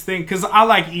craziest thing? Because I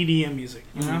like EDM music.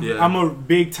 You know, Yeah. I'm a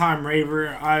big time raver.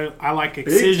 I like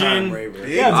Excision. Big time raver.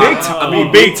 Yeah, big time. I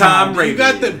mean, big time. raver. You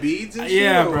got the beads and shit?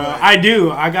 Yeah, or bro. what? I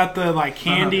do. I got the like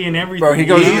candy and everything. Bro, he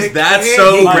goes. That's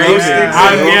so Like, crazy.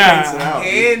 yeah.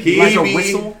 He Like a be-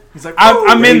 whistle. He's like,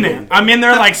 I'm in there. I'm in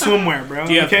there like swimwear, bro.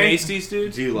 Do you have okay? pasties,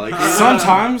 dude? Do you like it?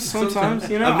 Sometimes,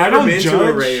 you know. I've I never don't been judge, to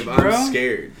a rave. bro. I'm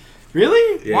scared.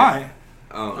 Really? Yeah. Why?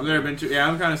 I've never been to. Yeah,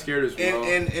 I'm kind of scared as well.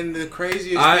 And the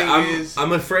craziest thing is,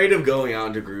 I'm afraid of going out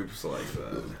into groups like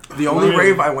that. The only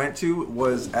rave I went to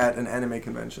was at an anime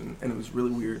convention, and it was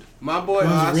really weird. my boy It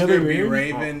was Oscar really be weird?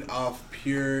 raving off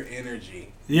pure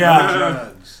energy. Yeah. No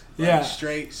drugs. Like, Yeah.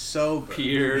 straight sober.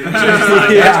 Pure.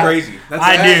 That's crazy.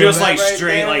 I do. Just like That right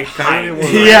straight, there. like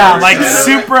hype. Yeah, like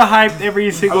super hyped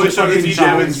every single fucking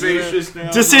time.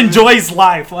 now. Just enjoys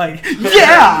life. Like,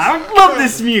 yeah, I love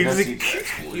this music.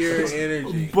 Pure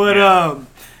energy. But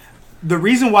the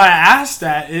reason why I asked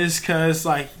that is because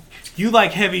like you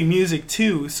like heavy music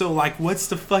too. So like, what's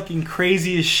the fucking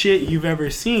craziest shit you've ever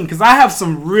seen? Because I have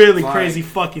some really Like- crazy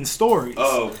fucking stories.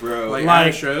 Oh, bro. Like Like-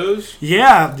 at shows,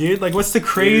 Yeah, dude. Like, what's the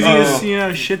craziest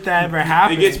Oh. Shit that ever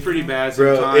happened? it gets pretty bad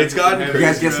Bro, sometimes. it's gotten At You crazy.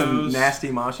 guys get some shows. nasty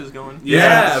moshes going?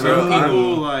 Yeah, some bro.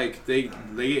 people like they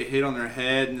get hit on their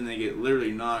head and then they get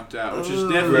literally knocked out, which is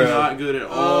definitely Bro. not good at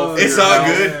all. It's for your not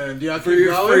health. good. Man, do y'all keep For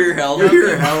your going?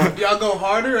 health. Do y'all go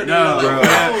harder? Or do No, y'all bro. like,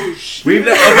 oh, shit.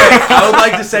 Okay, I would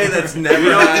like to say that's never We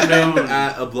don't happened condone-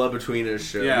 at a Blood Between Us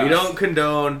show. Yeah. We don't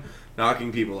condone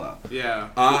knocking people out. Yeah,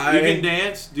 I- you can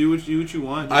dance, do what you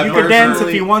want. I You can dance if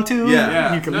personally- you want to.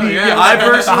 Yeah. You can No, leave. yeah. I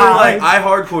personally Hi. I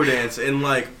hardcore dance, and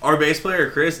like our bass player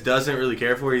Chris doesn't really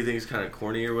care for it. He thinks it's kind of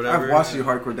corny or whatever. I've watched you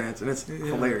hardcore dance, and it's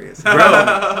hilarious.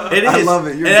 Bro, it is. I love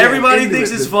it. You're And getting everybody into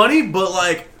thinks it, it's dude. funny, but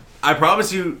like, I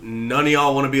promise you, none of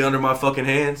y'all want to be under my fucking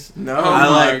hands. No, I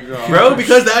like, God. bro,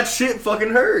 because that shit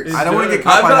fucking hurts. I don't want to get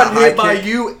caught I've by gotten the hit high by kick.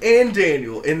 you and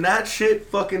Daniel, and that shit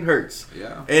fucking hurts.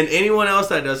 Yeah. And anyone else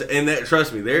that does it, and that,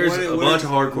 trust me, there's a bunch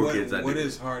of hardcore kids that What do it.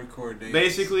 is hardcore dance?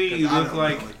 Basically, 'Cause you I look don't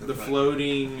like know what the fuck.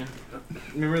 floating.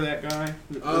 Remember that guy?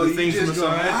 Oh, the you things from the just go,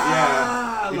 side.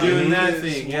 ah, Yeah, like you're doing you that just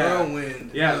thing. Yeah.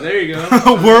 Whirlwind. Yeah, there you go.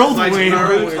 Whirlwind. Like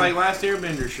Naruto, like Last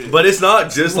Airbender shit. But it's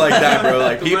not just like that, bro.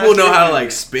 Like, The people last know how to thing-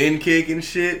 like spin kick and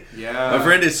shit. yeah, My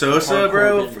friend is Sosa, Hardcore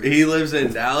bro. benders. He lives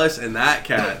in Dallas, and that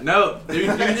cat. No, dude,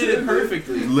 you did it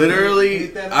perfectly.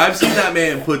 Literally, I've seen that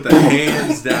man put the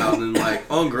hands down and like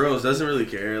on girls, doesn't really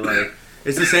care. Like,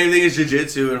 it's the same thing as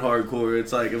jiu-jitsu and hardcore.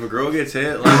 It's like if a girl gets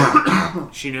hit,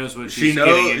 like She knows what she she's knows.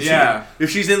 getting into. Yeah. If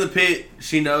she's in the pit,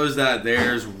 she knows that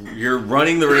you're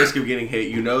running the risk of getting hit.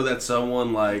 You know that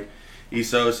someone like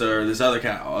Isosa or this other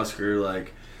cat Oscar,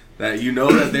 like that. You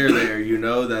know that they're there. You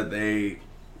know that they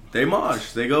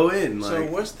mosh. They go in. So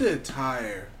Like, what's the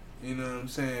attire? You know what I'm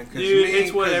saying? 'Cause Dude, me,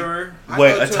 it's 'cause whatever. I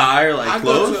wait, go to- attire like I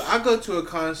clothes. go to a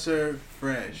concert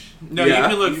fresh. No, Yeah. you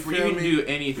can look. You You, feel can me? do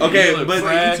anything. Okay, you can look but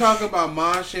But you fresh. talk about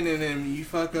moshing and then you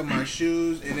fuck up my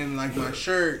shoes and then like my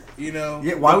shirt, you know.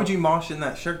 Yeah, why would you mosh in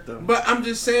that shirt though? But I'm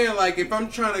just saying, like, if I'm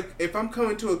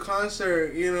coming to a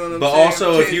concert, you know what I'm But saying?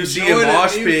 also, to if you see enjoy a the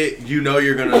mosh music- pit, you know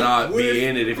you're gonna not What if- be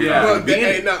in it if you're Yeah. not Well, gonna be in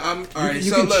hey, it. no, I'm all right. you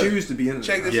So can look, choose to be in it.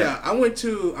 check this Yeah. out. I went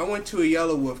to a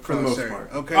Yellow Wolf For the most concert. part.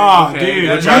 Okay. Oh, Okay, dude.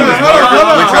 that's Hold on, right. hold on,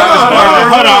 hold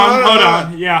on, hold on, hold on.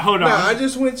 on. Yeah, hold No, I on.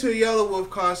 just went to a Yellow Wolf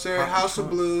concert, House of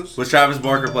Blues. Was Travis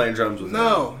Barker playing drums with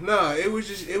No, it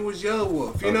was Yellow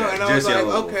Wolf, you know, and I was Just like,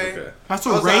 Yellow Wolf, okay. That's I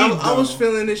a was, like, rave, I was though.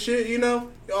 feeling this shit, you know,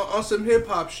 on some hip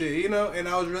hop shit, you know, and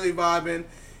I was really vibing.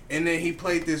 And then he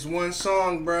played this one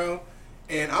song, bro,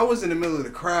 and I was in the middle of the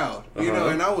crowd, you know,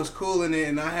 and I was cool in it,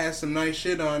 and I had some nice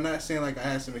shit on. Not saying like I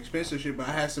had some expensive shit, but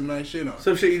I had some nice shit on.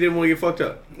 Some shit you didn't want to get fucked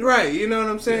up. Right, you know what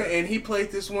I'm saying? And he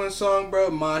played this one song, bro.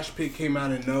 Mosh pit came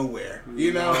out of nowhere.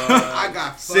 You know, I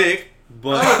got fucked. Sick,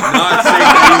 but not sick.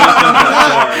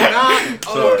 That you Not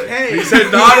Sorry. okay. He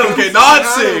said not okay, not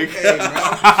sick. Okay, bro.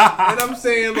 And I'm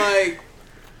saying like,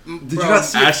 Did bro, you not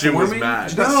see it Ashton was forming? mad.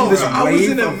 Did you not no, see this I was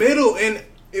wave in the of- middle and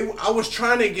I was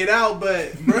trying to get out,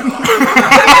 but bro,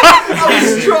 I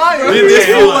was trying. Did this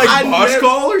feel like I Bosch never-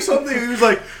 call or something? He was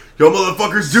like, "Yo,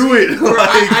 motherfuckers, do it!" Bro, Like,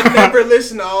 I never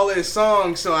listened to all his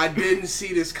songs, so I didn't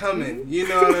see this coming. You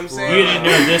know what I'm saying? You didn't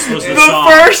know this was the The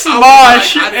song. first I was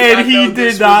mosh, like, I did and not he know this did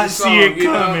was not the see song, it you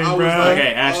know? coming, I was bro. like,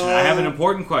 Okay, Ashton, I have an oh,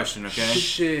 important question, okay?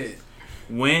 Shit.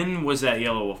 When was that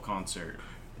Yellow Wolf concert?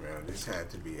 Bro, this had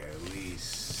to be at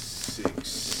least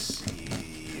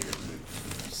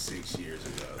 6 years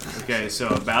ago. Okay, so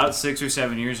about 6 or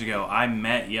 7 years ago, I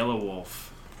met Yellow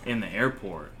Wolf in the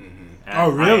airport. At Oh,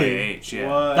 really? IAH,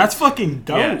 yeah. That's fucking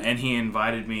dope. Yeah, and he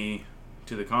invited me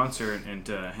to the concert and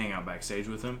to hang out backstage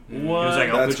with him. He What? was like,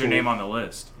 I'll That's put your cool. name on the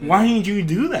list. Why didn't you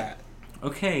do that?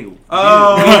 Okay.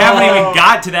 Oh. We haven't even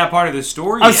got to that part of the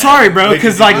story I'm yet. sorry, bro,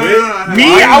 because like me,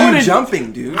 Why I are would you have,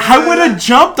 jumping, dude? I would have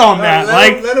jumped on that,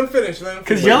 like, let him finish.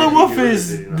 because Yellow Wolf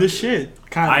is the shit,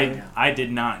 kind of. I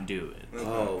did not do it.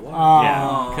 oh, wow.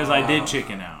 Yeah, because I did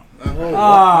chicken out. Oh.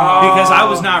 Because I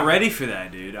was not ready for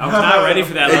that, dude. I was not ready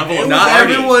for that level of Not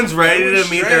party. everyone's ready It was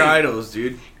to meet straight. their idols,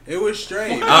 dude. It was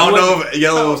strange. I don't know if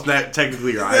Yellow Wolf's not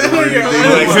technically your idol or anything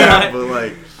like that, but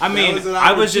like. I mean, was an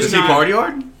I was just Is he not. party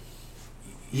hard?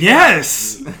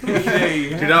 Yes. Dude,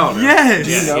 I don't know. Yes.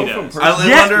 Yes, You know he from does. I live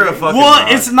Yeah, under a fucking well,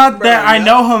 rock. it's not Bro, that I yeah.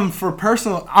 know him for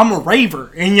personal. I'm a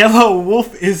raver, and Yellow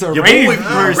Wolf is a Your rave boy,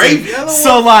 person. rave. Yellow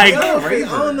So Wolf- like, Yellow Wolf, I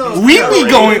don't know. we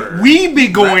Raver. be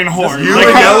going hard. You Like,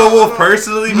 and Yellow Wolf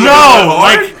personally? be going no,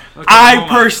 hard? like Okay, I hold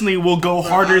on. personally will go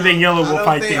harder than Yellow Wolf.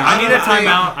 I think. I need a I don't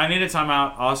timeout. I need a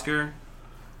timeout, Oscar.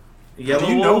 Yellow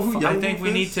Do you know Wolf. who I Yellow think Wolf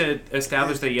we need is? to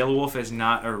establish that Yellow Wolf is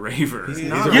not a raver. He's He's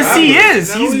not. a Yes, he rapper.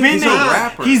 is. No, He's been he's to not.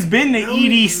 rapper. he's been to No,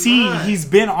 he's EDC. not. He's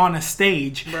been on a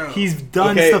stage. Bro. He's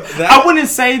done Okay, stuff. that- I wouldn't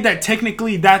say that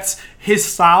technically that's his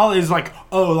style. Is like,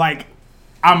 oh, like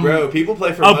I'm Bro, people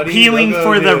play for appealing money.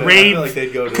 for the I rave feel like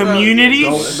they'd go to community.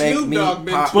 Don't Snoop make me Dogg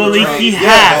been pop. to Well, a he rave.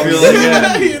 has. I feel like,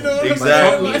 yeah. You know what I'm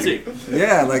Exactly. saying?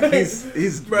 Yeah, like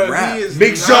he's Bro, rap. he is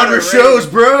Big not genre a raver. shows,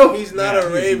 bro. He's not a he's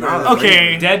raver. not a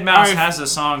Okay. Dead Mouse Alright. has a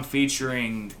song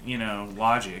featuring,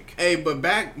 Logic. Hey, but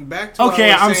back to Okay,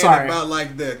 what I I'm was saying sorry. about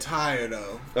like the attire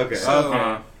though. Okay. So,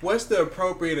 Okay. what's the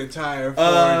appropriate attire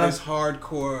for this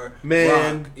hardcore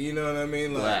man. rock? You know what I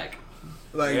mean? Like, Black.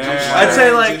 like Yeah. just I'd say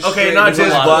straight- like just okay, straight not There's a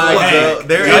just lot of black. black. Though.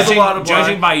 There is a lot of black.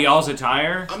 Judging by y'all's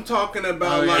attire, I'm talking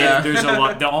about Oh, like yeah. there's a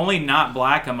lot. The only not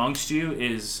black amongst you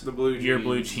is The blue your jeans.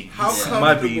 blue jeans. how Yeah. comfortable.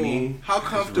 My beanie. How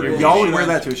comfortable. weird. Y'all would should wear I-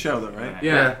 that to a show, though, right?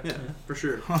 Yeah, for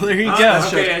sure. Well, there you go. Okay,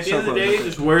 at the show end of the clothes. day,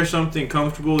 just wear something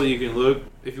comfortable that you can look.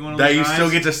 If you want to That look you nice, still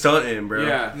get to stunt in, bro.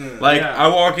 Yeah. Yeah. Like Yeah. I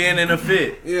walk in a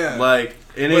fit. Yeah. Like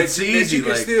and But it's that easy. You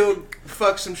can Like still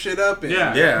fuck some shit up in.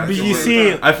 Yeah. yeah. But you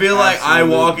see, I feel like I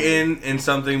Absolutely. walk in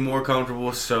something more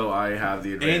comfortable, so I have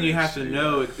the advantage. And you have to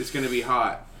know it's going to be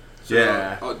hot. So,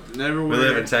 Yeah. never We wear.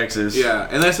 live in Texas. Yeah,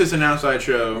 unless it's an outside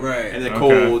show. Right. And the Okay.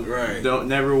 cold. Right. Don't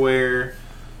never wear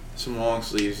some long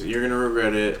sleeves. You're gonna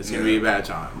regret it. It's gonna be a bad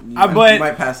time. but you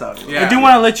might pass out. Yeah. I do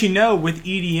want to let you know with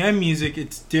EDM music,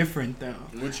 it's different though.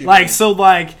 What you Like mean? so,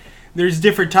 like there's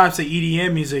different types of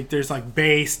EDM music. There's like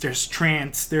bass, there's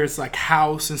trance, there's like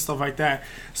house and stuff like that.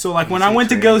 So like when I went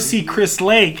to go see Chris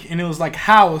Lake and it was like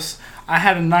house, I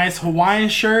had a nice Hawaiian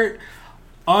shirt,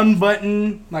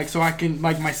 unbuttoned, like so I can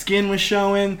like my skin was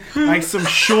showing, like some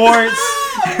shorts.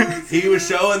 He was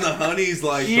showing the honeys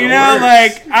like You know,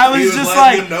 like I was just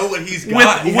letting like them know what he's with-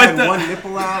 got. He with had the- one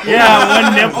nipple out. yeah,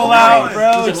 one nipple out,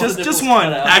 bro. Just Just nipples one.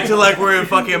 cut out. Acting like we're in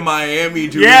fucking Miami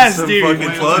doing Yes, some dude. fucking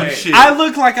Wait, club wait. shit. I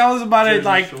looked like I was about to Jersey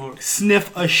like Shore.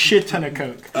 sniff a shit ton of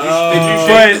coke. Did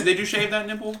But- did you shave that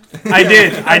nipple? I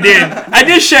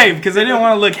did shave because I didn't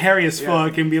want to look hairy as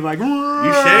fuck and be like.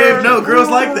 You shave? No, girls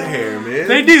like the hair, man.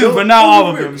 They do, but not all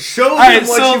of them. Show them Alright,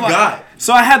 what so, you like, got.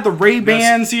 So I had the Ray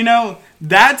Bans, you know.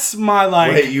 That's my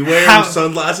like. Wait, you wearing how-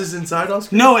 sunglasses inside,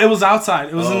 Oscar? No, it was outside.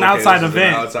 It was Oh, an okay, outside this is an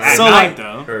event. outside So At like, night,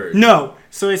 though. Heard. no.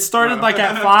 So it started like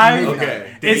at 5.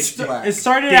 Okay. It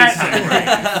started at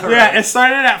yeah. It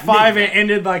started at 5 and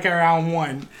ended like around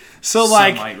 1. So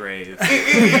like Sunlight rave.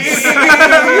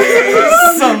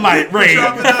 sunlight rave.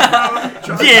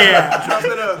 Yeah. Chop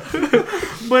it up.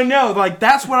 But no, like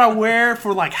that's what I wear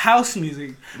for like house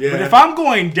music. Yeah. But if I'm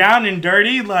going down and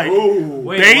dirty, like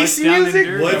Wait, bass what's down and music,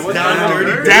 dirty? What's What's down and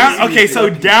dirty? down. Okay, so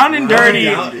down and dirty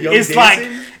Young is dancing? like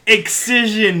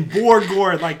Excision,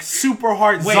 Borgore, like super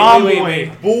hard Wait, Zomboid.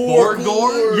 wait.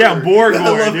 Borgore? Yeah, Borgore, Is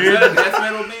that dude. a death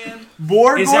metal band?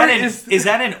 Borgore Is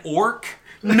that an orc?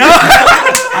 no.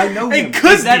 I know him. It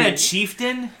could Is that be. a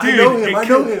chieftain? I know him. It I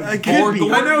know could- him. It could be.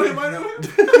 Borgore? I know him. I know him.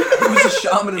 He was a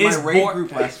shaman in Is my raid Bor-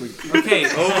 group last week. Okay,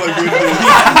 Oh my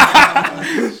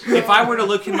goodness. if I were to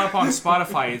look him up on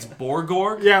Spotify, it's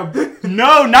Borgorg. Yeah,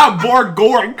 no, not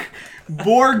Borgork.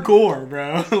 Borgore,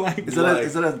 bro. Like Is that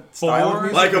a style of Boar?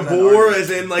 music? Like or a is that boar art? as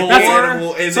in like Boar? the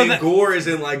animal, and So then that- gore as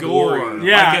in like Gore. gory.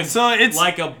 Yeah, Like a, so it's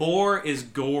like a boar is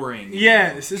goring.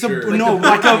 yes, it's Sure. a no,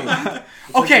 like a It's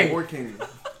like okay, the Boar King.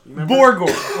 You remember?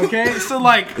 Borgore. Okay, so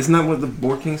like Isn't that what the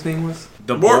Boar King's name was?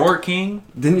 The Boar- boar king?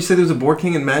 Didn't you say there was a Boar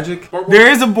King in Magic?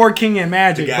 there is a Boar King in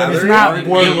Magic, The but it's Gathering?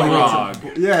 not Ilrog.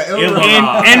 Borgore. Yeah,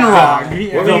 Ilrog. Enrog.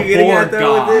 What The were you getting boar at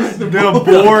though with this? god. The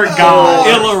Boar God.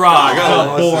 Ilrog,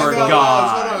 Oh, the boar Hold on,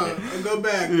 god. hold on. Go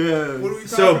back. Yeah. What are we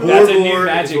So talking That's a new Borgore is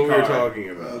magic what we were card. talking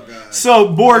about? about. Oh, God.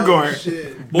 So Borgore,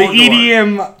 Shit. the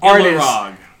EDM artist,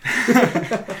 Ilrog.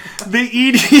 the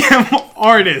EDM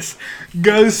artist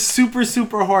goes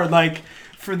super hard. Like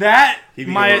for that, He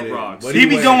be my going in. Rocks. What do he you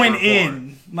be wear going for a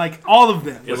in like all of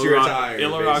them. What's your Ilrog- attire,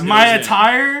 Ilrog basically? My goes in.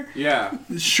 attire, Yeah.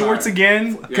 shorts Attire.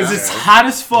 again, because Yeah. it's hot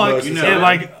as fuck Most at of the time.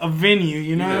 like a venue.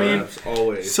 You know what I mean? Yes,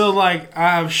 always. So like I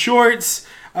have shorts,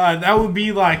 that would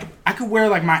be like I could wear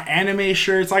like my anime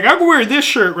shirts. Like I could wear this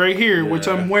shirt right here, which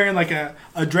Yeah. I'm wearing like a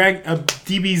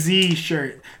DBZ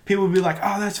shirt. People would be like,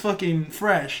 "Oh, that's fucking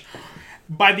fresh."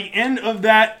 By the end of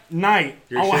that night,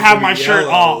 Your I will shit have could my be shirt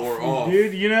yellow or off.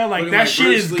 dude. You know, like Looking that like shit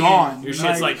Bruce is Lee. gone. Your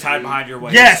shit's like tied behind your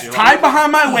waist. Yes, You're tied like,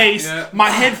 behind my waist, Yeah. my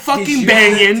head He's fucking using it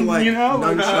banging, to, like, you know,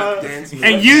 nunchuck dance.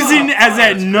 and using it as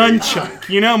that nunchuck.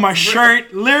 You know, my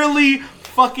shirt literally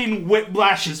fucking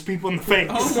whiplashes people in the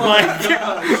face.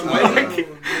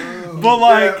 But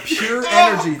like pure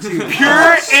energy too.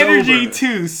 pure Sober. energy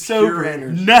too, sober,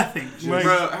 energy. nothing. Like,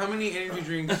 Bro, how many energy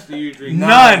drinks do you drink?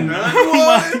 none.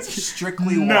 None?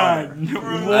 Strictly water. None.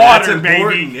 That's Water, important.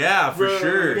 baby. Yeah, for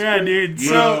sure. Yeah, dude. Bro,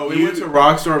 So we went to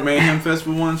Rockstar Mayhem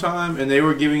Festival one time, and they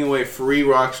were giving away free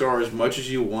Rockstar as much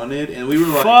as you wanted, and we were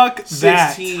like Fuck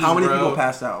that. 16. How many bro. people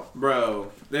passed out?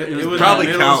 Bro, it was was probably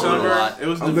in the middle of countless. summer. It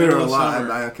was in the There were middle a of lot,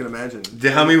 summer. I can imagine.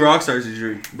 How many rock stars did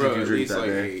you Bro, drink at least that like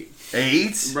day? 8.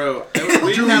 8? Bro, we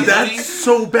didn't Dude, have that's money.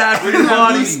 so bad for We your didn't have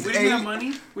body. money. We didn't have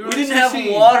money. We, were We like didn't have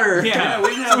 16. water. Yeah. We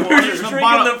didn't have We were water. just A drinking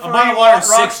bottle, the a free bottle of water is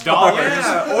rock $6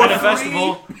 Yeah, or at a free.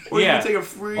 festival. Or you Yeah. can take a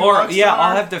free Or Rockstar. yeah,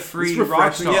 I'll have the free It's rock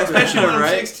refreshing. star. Yeah, especially when I'm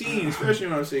Right? 16. Especially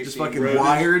when I'm 16. Just fucking bro.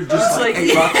 wired, just It's like like-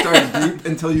 8 rock stars deep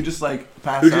until you just like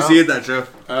pass Who'd out. you see at that show?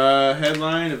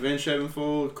 Headline, Avenged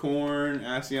Sevenfold, Korn,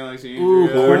 Ashley Alexandria. Ooh,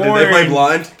 Or did they play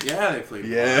Blind? Yeah, they played.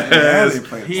 Yeah. Yeah, they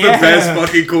played. It's the best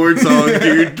fucking chord song,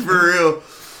 dude. For real.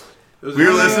 We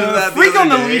were listening to that the Freak other on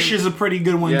the day. Leash is a pretty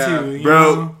good one Yeah. too, you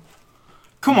Bro. know?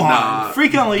 Come on, Nah,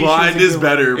 Freak on the Leash. Blind is a is good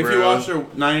better, If bro. you watch their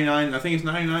 99, I think it's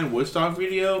 99 Woodstock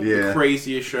video, Yeah. the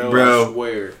craziest show, Bro. I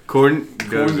swear. Korn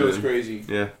Korn goes in. crazy.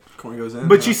 Yeah. Corn goes in. one.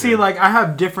 But you see, like I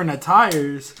have different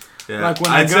attires. Yeah. Like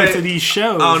when I I'd go say- to these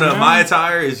shows. I don't know. you know? My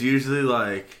attire is usually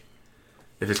like,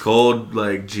 if it's cold,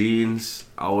 like jeans.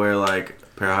 I'll wear like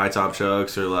a pair of high top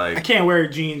chucks or I like can't wear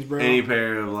jeans, bro. any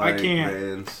pair of like can't.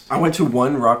 Vans. I went to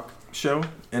one rock show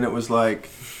and it was like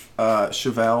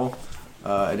Chevelle,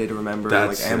 I didn't remember, That's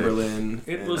like sick. Amberlin.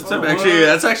 It and- was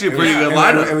That's actually a pretty Yeah. good and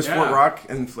lineup. It was Fort Yeah. Rock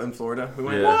in Florida. We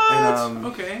went. Yeah. And,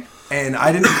 Okay. and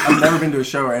I've never been to a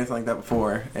show or anything like that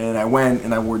before. And I went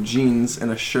and I wore jeans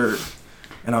and a shirt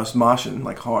and I was moshing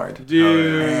like hard.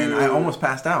 Dude. And I almost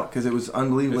passed out because it was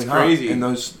unbelievably It's hot. crazy. And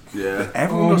those, Yeah.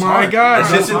 everyone Oh goes my hard. God. That's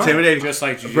Bro. just intimidating. Just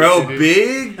like jiu-jitsu, Bro, dude.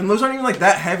 big. And those aren't even like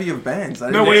that heavy of bands. I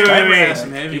No, didn't wait, expect wait, that. wait.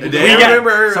 Some heavy. They We got-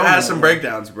 remember some has of some them.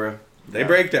 breakdowns, bro. They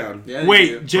break down. Yeah, they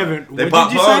Wait, do. Jevin, They what pop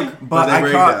did you punk, say? but they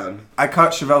break down. I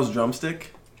caught Chevelle's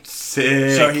drumstick.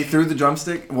 Sick. So he threw the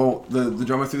drumstick. Well, the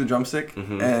drummer threw the drumstick,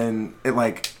 Mhm. and it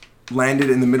like landed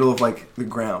in the middle of like the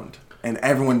ground, and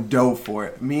everyone dove for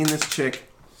it. Me and this chick.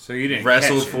 So you didn't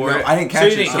Wrestled catch it. for No, it. I didn't So catch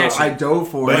you it. didn't So catch I it. dove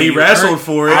for But it. he wrestled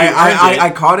for it. He earned it. I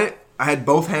caught it. I had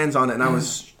both hands on it, and I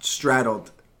was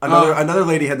straddled. Another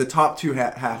lady had the top two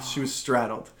halves. She was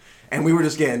straddled. And we were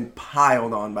just getting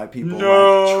piled on by people,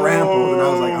 like trampled. And I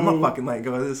was like, I'm gonna fucking let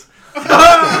go of this.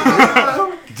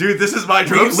 Dude, this is my We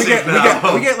drumstick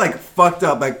now. get like fucked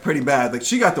up like pretty bad. Like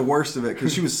she got the worst of it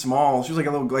because she was small. She was like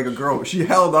a girl. But she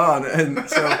held on, and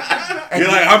so You're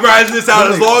like, I'm riding this out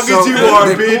as long So as you are,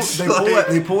 they bitch. Like-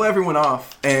 they pull everyone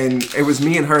off, and it was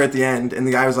me and her at the end. And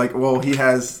the guy was like, "Well, he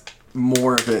has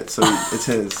more of it, so it's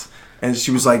his." And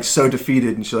she was like so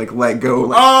defeated, and she like let go,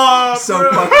 like Oh, so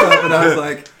bro. fucked up. And I was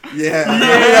like, "Yeah,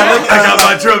 I got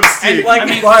my drumstick. And, like, I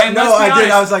mean, But and no, let's be I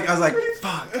did. honest. I was like,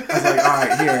 fuck. I was like, all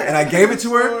right, here. And I gave it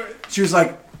to her. She was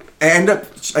like,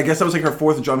 I guess that was like her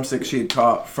fourth drumstick she had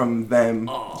caught from them.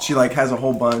 She like has a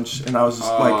whole bunch, and I was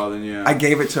just like, then yeah. I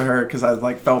gave it to her because I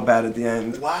like felt bad at the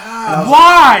end. Wow.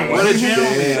 Why? What a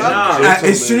gentleman.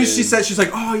 As soon as she said, she's like,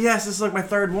 oh yes, this is like my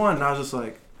third one. And I was just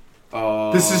like,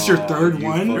 Oh, This is your third you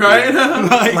one? fucking-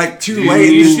 Right? like too Dude,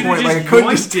 late you at this should've point. Like I just couldn't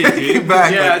just yoinked it, take it dude.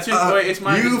 back. Yeah, like, it's just, wait, it's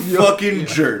my. You fucking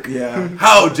jerk. yeah.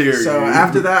 How dare you? So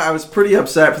after that, I was pretty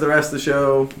upset for the rest of the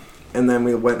show. And then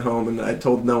we went home, and I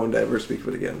told no one to ever speak of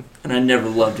it again. And I never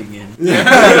loved again. And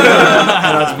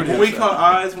I was pretty When we upset. caught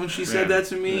eyes when she said Yeah. that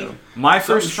to me, Yeah. My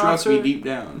something first struck me concert deep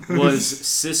down. was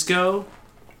Cisco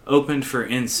opened for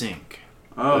NSYNC.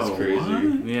 Oh, That's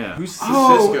crazy. Yeah. Who's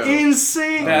Oh, Cisco.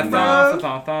 insane, That bro.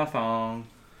 thong.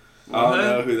 I don't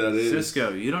know who that is.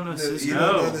 Cisco. You don't know Cisco.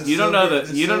 the You don't know silver-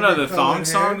 the you don't know the silver thong colored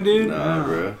song, hair? dude. Nah,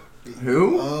 bro.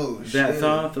 Who? Oh, shit. That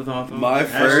thong. My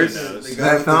Ashley first- knows. They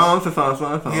That got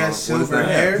thong. He has What is silver that?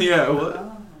 hair. Yeah, what?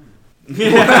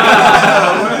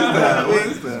 What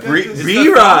is that? It's B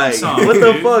the Ride. thong song, What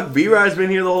the dude. fuck? B Ride's been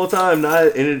here the whole time. Not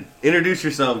introduce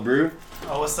yourself, bro.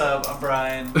 Oh, what's up? I'm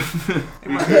Brian.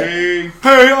 Hey.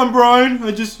 Hey, I'm Brian.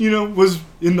 I just, was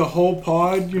in the whole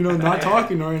pod, not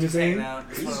talking or Just hanging anything. out.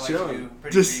 Just He's wanna let chilling. you do.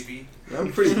 Pretty Just- creepy.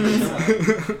 I'm pretty.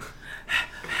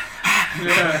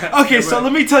 Okay, so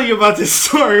let me tell you about this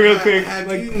story real quick.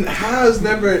 How's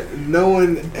no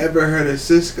one ever heard of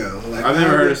Cisco? Like, I've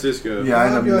never heard of Cisco. Yeah,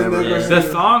 I've never heard The of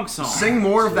it. thong song. Sing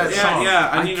more of that song. Yeah,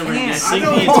 I need to can't read sing it.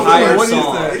 the entire What is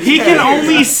song. that? He can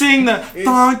only sing the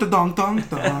dong, da dong, dong,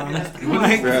 dong.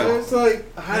 Like, Bro. It's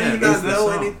like, how do you not know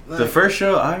anything? The first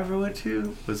show I ever went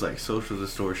to was like Social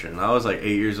Distortion. I was like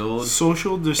 8 years old.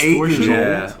 social distortion.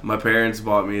 Yeah, my parents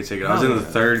bought me a ticket. I was in the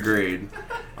 3rd grade.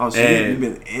 Oh, so And you've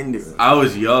been into it. I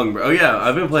was young, bro. Oh yeah,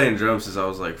 I've been playing drums since I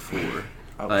was like 4.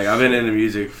 Like I've been into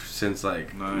music since like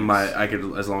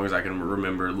as long as I can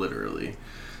remember, literally.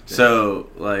 So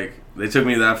like they took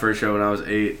me to that first show when I was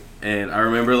 8, and I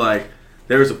remember like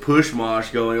there was a push mosh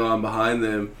going on behind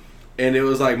them, and it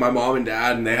was like my mom and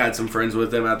dad, and they had some friends with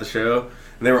them at the show,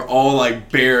 and they were all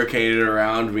like barricaded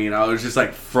around me, and I was just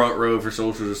like front row for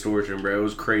Social Distortion, bro. It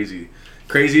was crazy.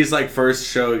 Craziest like first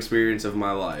show experience of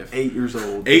my life. 8 years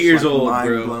old. 8 years Like, old, mind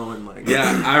bro. Blowing, like,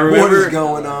 Yeah, I remember. What is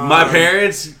going on? My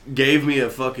parents gave me a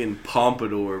fucking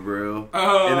pompadour, bro.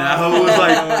 Oh. And that hoe was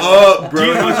like up, bro.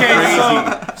 Dude, It was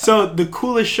okay, crazy. so the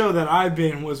coolest show that I've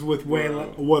been was with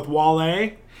Wale,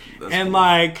 That's and cool.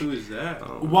 like Who is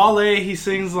that? Wale, he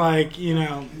sings like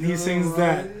he sings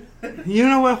that. You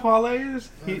know what Wale is?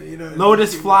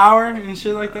 Lotus Flower and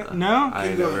shit like that. No. I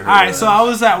ain't never heard All right, of so that. I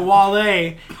was at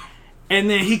Wale, and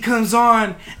then he comes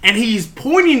on and he's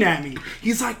pointing at me.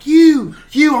 He's like, "You,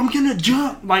 I'm gonna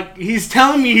jump." Like he's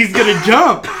telling me he's gonna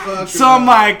jump. So I'm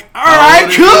like, "All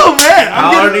right, cool, man."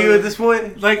 How old are you at this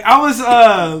point? Like I was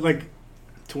like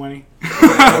 20.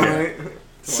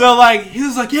 So like he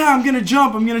was like, "Yeah, I'm gonna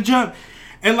jump,"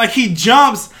 and like he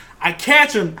jumps, I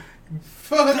catch him.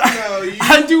 Fuck no.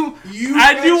 I do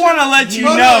want to let you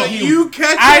know. You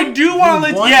catch him? I do want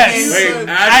to let yes. Wait,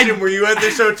 Ashton, were you at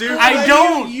this show too? I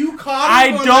don't. You caught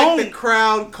him. I or, don't. Like, the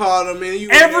crowd caught him, and you.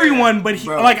 Everyone, but he,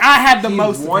 Bro, like I had the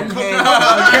most. One of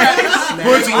hand. him.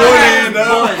 Puts one hand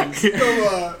up.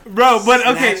 Come on. Bro. But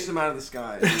okay, Snatched him out of the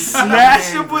sky.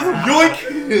 snatched him with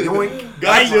Yoink. Yoink.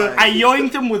 Gotcha. I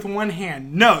yoinked him with one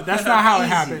hand. No, that's not how it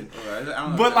happened.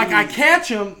 But like I catch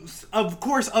him. Of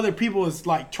course, other people is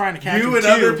like trying to catch him You and too.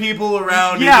 other people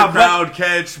around Yeah, in the crowd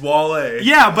catch Wale.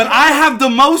 Yeah, but I have the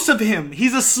most of him.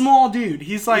 He's a small dude.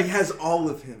 He's like He has all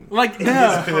of him. like In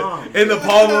the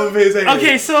palm of his hand.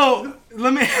 okay, so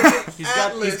let me. He's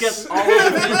got all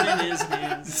of it in his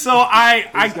hands. So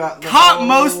I got the caught whole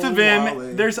most of him.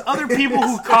 wallet. There's other people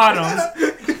who caught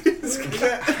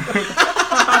him.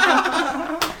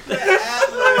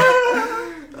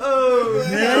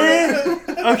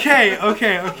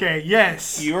 Okay.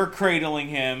 Yes. You're cradling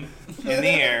him in the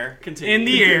air. In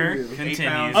the air.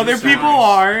 Continues. Other people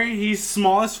are. He's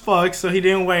small as fuck, so he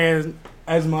didn't weigh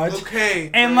as much. Okay.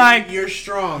 And, bro, like- you're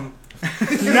strong.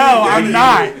 No, I'm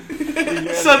not.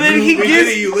 So then he We did it,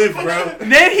 gives. you live, bro.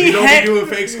 Then he You don't had. be doing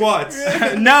fake squats.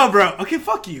 No, bro. Okay,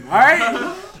 fuck you. All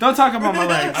right. Don't talk about my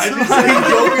legs. I just said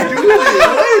don't be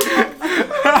doing it.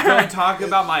 Don't talk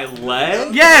about my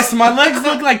leg. Yes, my legs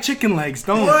look like chicken legs.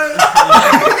 Don't.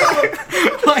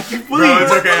 Like, please. Bro,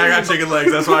 it's okay. I got chicken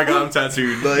legs. That's why I got them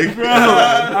tattooed. Like, Bro. All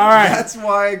right. That's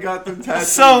why I got them tattooed.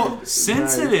 So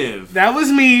Sensitive. that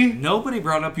was me. Nobody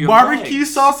brought up your Barbecue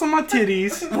legs. sauce on my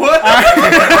titties. what?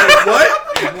 What?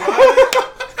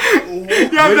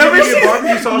 Y'all never Get seen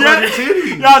barbecue sauce on your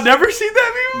titties. Y'all never seen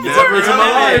that meme before? Never in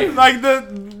my life. Like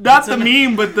not the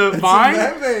meme, but the vine. All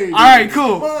All right,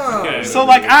 cool. Okay. So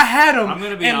like I had them. I'm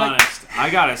gonna be and, like, honest. I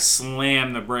gotta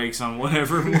slam the brakes on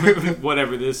whatever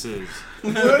this is.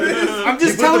 I'm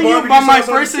just You put telling the you barbecue about my sauce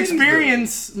on your first titties,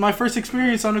 experience. My first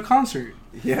experience on a concert.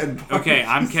 Yeah. Okay,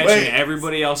 I'm catching Wait.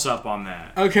 everybody else up on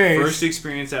that. Okay. First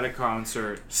experience at a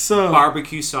concert. So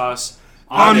Barbecue sauce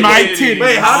On the my titties. titties.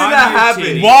 Wait, how did that On your happen?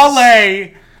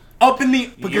 titties. Wale up in the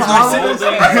because You're my holding,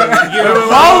 you're Wait,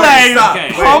 Wale stop.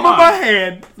 Okay, palm wait, of my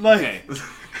hand. Like Okay.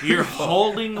 You're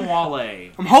holding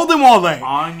Wale I'm holding Wale.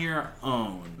 on your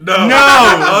own. No.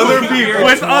 Other people. people.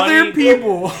 With 20 other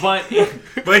people. But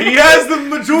But he has the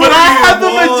majority. But I have the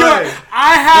of Wale. majority.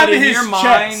 I have in his your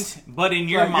chest. mind, but in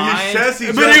your His mind, chest, he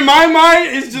But jumps- in my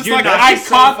mind, it's just You're like not I just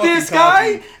so caught fucking this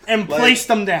guy cocky. and Like, placed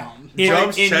him down.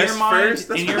 jumps in chest your mind, first.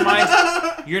 That's in what- your mind,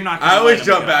 you're not. Gonna I always let him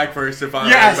jump go. back first if I'm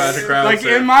Yes, about to crowd like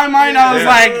surf. in my mind, I was Yeah.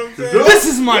 like, "This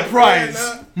is my prize,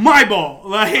 my ball."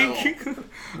 Like,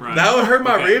 Right. That would hurt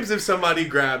my Okay. ribs if somebody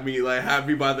grabbed me, like, have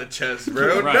me by the chest,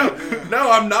 bro. Right.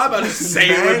 No, I'm not about to say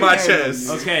it with my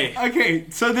chest. Okay. okay,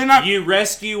 so then I You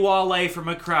rescue Wale from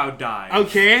a crowd dive.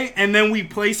 okay, and then we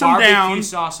place him Barbecue down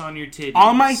sauce on your titties.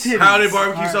 on my titties. How did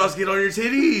barbecue Alright. sauce get on your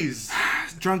titties?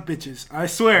 Drunk bitches, I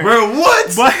swear. Bro,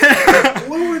 what? But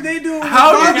What were they doing?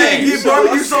 How did Okay. they get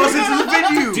barbecue sauce into the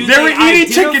venue? Do They were eating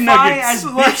chicken identify nuggets. as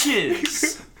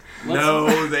bitches.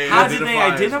 No, they How did they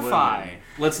as identify? women.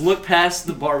 Let's look past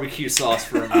the barbecue sauce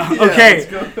for a minute Okay.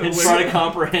 and try to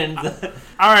comprehend.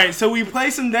 All right, so we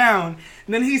place him down,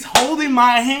 and then he's holding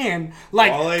my hand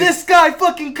like, Wale. this guy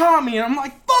fucking caught me. And I'm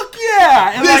like, fuck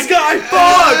yeah. And This like, guy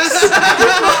fucks!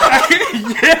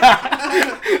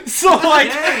 yeah. So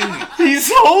like,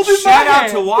 he's holding Shout my out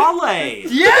hand. to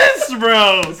Wale. Yes,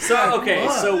 bro. So okay,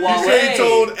 so You Wale. should have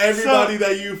told everybody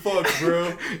that you fucked,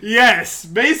 bro. Yes,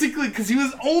 basically, because he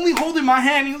was only holding my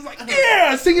hand. He was like,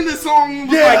 yeah, singing this song. He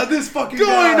was Yeah, like, this fucking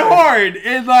going guy. hard.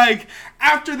 And like,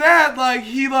 after that, like,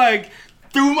 he like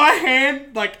threw my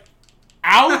hand like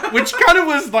out, which kind of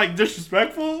was like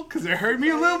disrespectful because it hurt me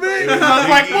a little bit. I was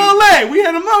like, Wale, we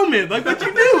had a moment. Like, what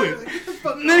you doing?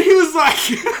 And then he was like,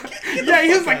 yeah,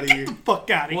 he was like, get the fuck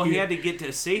out of Well, here. he had to get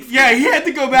to safety. Yeah, he had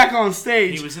to go back on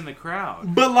stage. He was in the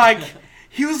crowd. But like,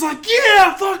 he was like,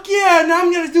 yeah, fuck yeah, now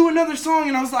I'm gonna do another song.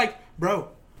 And I was like, bro,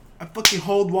 I fucking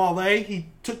hold Wale. He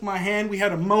took my hand, we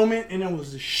had a moment, and it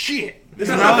was the shit. This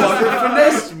And I was motherfucker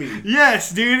finessed me.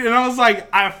 yes, dude. And I was like,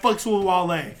 I fucks with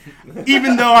Wale.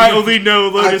 Even though I only know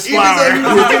Lotus Flower.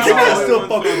 I still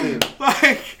fuck with him.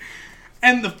 Like,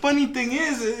 and the funny thing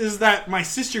is that my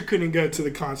sister couldn't go to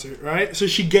the concert, right? So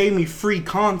she gave me free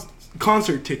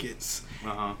concert tickets.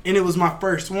 Uh-huh. And it was my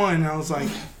first one. And I was like,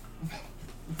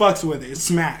 fucks with it. It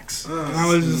smacks. And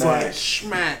I was just like,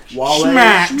 Smack. Wale.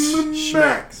 smacks.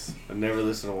 Smacks. I've never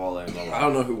listened to Wale in my life. I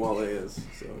don't know who Wale is.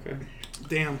 So. Okay.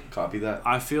 Damn. Copy that.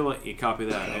 I feel like you copy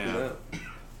that. Yeah.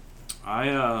 I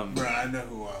Bro, I know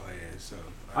who Wale is, so.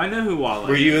 I know who Wale.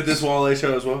 Were you is. at this Wale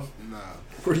show as well? Nah.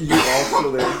 Were you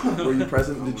also there? Were you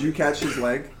present? Did you catch his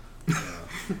leg?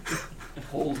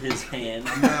 Hold his hand.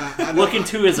 Nah, Look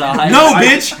into his eyes. No,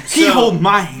 bitch. He So- hold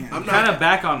my hand. I'm Kind not. of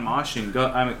back on moshing. Go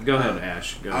ahead,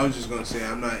 Ash. Go I ahead. was just gonna say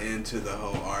I'm not into the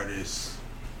whole artist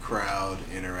crowd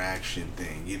interaction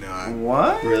thing. You know,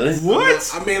 What? Really?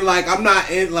 What? I mean, like, I'm not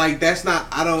in, like, that's not,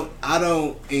 I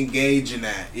don't engage in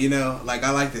that, you know? Like,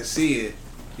 I like to see it,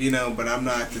 you know, but I'm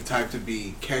not the type to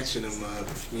be catching them up,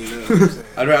 you know what I'm saying?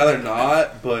 I'd rather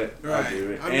not, but I'll Right.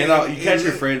 do it. I And mean, you catch it-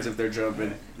 your friends if they're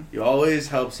jumping. You always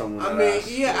help someone. I that mean,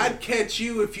 asks. yeah, I'd catch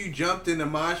you if you jumped in the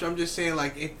mosh. I'm just saying,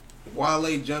 like, if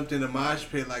Wale jumped in the mosh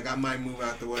pit, like, I might move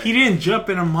out the way. He didn't jump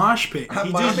in a mosh pit. He I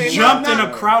just mean, jumped in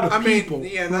not- a crowd of I mean, people.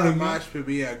 yeah, not a mosh pit,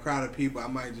 but yeah, a crowd of people. I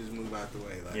might just move out the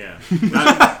way. Like,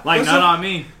 Yeah. Not on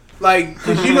me. Like,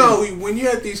 cause you know, when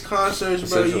you're at these concerts,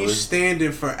 bro, you Essentially.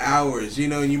 standing for hours, you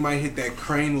know, and you might hit that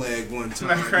crane leg one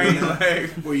time. My crane leg.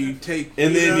 Where you take.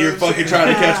 And you then know you're what I'm fucking saying?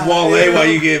 trying to catch Wale Yeah. while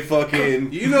you get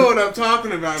fucking. You know what I'm talking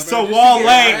about, bro. So Just to Wale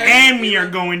get ass, and me you know? are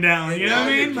going down. You know what I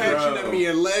mean? You're Like, catching Bro. them and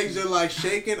your legs are like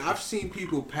shaking. I've seen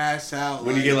people pass out.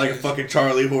 When you get like a just- fucking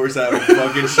Charlie horse at a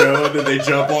fucking show, and then they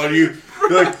jump on you.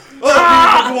 You're like,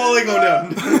 oh, fucking Wale going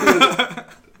down.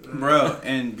 Bro,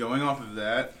 and going off of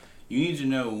that, you need to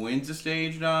know when to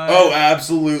stage dive. Oh,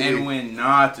 absolutely. And when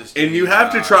not to stage And you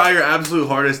have to dive. try your absolute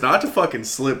hardest not to fucking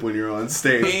slip when you're on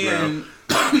stage, bro. And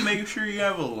make sure you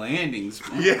have a landing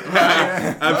spot.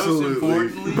 Yeah, absolutely.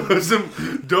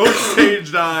 Don't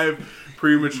stage dive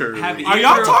prematurely. Have are y'all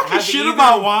Either- talking have shit either-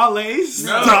 about Wale's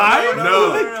No, dive?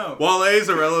 No, Wale's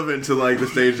irrelevant to like the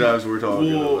stage dives we're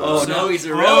talking Whoa. about. Oh, no, he's Oh,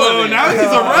 irrelevant. now he's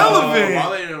irrelevant.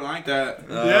 Wale didn't like that.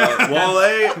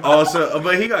 Wale also,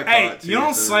 but he got Hey, caught. you too,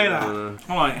 don't so, say that. Hold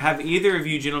on. Have either of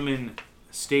you gentlemen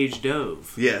stage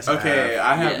dove? Yes. Okay,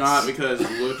 I have Yes. not because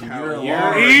look how You're a you're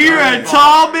liar. You're a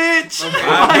tall bitch.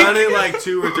 I've done it like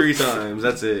 2 or 3 times.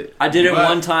 That's it. I did it But-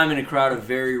 one time in a crowd of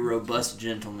very robust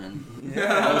gentlemen.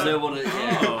 I was able to.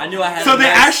 Yeah, I knew I had. So a they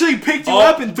nice- actually picked you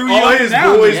up and threw you all up and his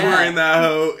down. boys Yeah. were in that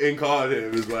hoe and caught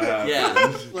him. Is what happened.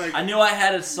 Yeah, Like, I knew I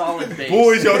had a solid base.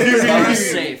 Boys, y'all give So I was me.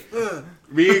 safe.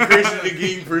 Me and Christian the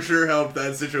King for sure helped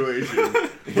that situation.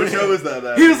 What show was that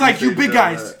at? He was like, "You Stage big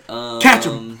dive guys, at? catch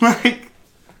him!" Like,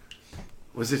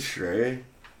 Was it Stray?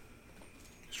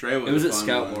 Stray was It was a at fun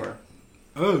Scout one. War.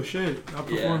 oh shit! I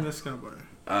performed Yeah. this skateboard.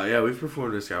 Yeah, we've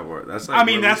performed at Scout. That's like I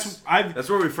mean, where that's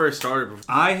where we first started.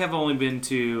 I have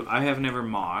never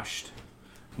moshed,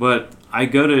 but I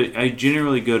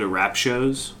generally go to rap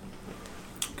shows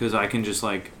because I can just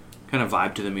like kind of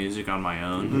vibe to the music on my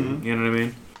own. Mm-hmm. You know what I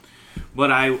mean?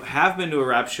 But I have been to a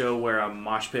rap show where a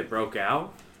mosh pit broke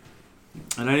out,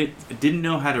 and I didn't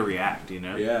know how to react. You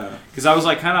know? Yeah. Because I was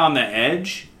like kind of on the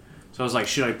edge, so I was like,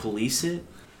 should I police it?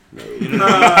 You know?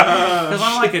 Because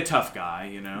I'm like a tough guy,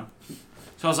 you know.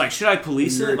 So I was like, should I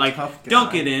police You're it? a Like, tough guy.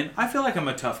 don't get in. I feel like I'm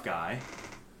a tough guy.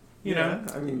 You know?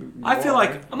 I mean, you I feel are.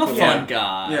 like I'm a fun Yeah.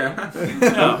 guy. Yeah.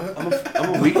 No.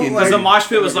 I'm a weekend. Because the mosh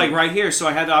pit was like right here, so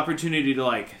I had the opportunity to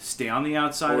like stay on the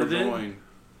outside Or of it. join.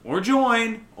 or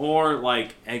join or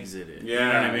like exit it. Yeah, you know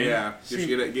what I mean? yeah. Just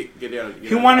get out.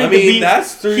 He wanted I to mean, be.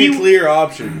 that's three clear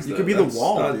options. You though. could be the That's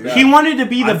wall, not dude. bad. He wanted to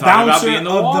be I the thought about bouncer being of the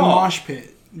the wall. mosh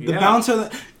pit. The Yeah. bouncer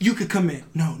that you could come in.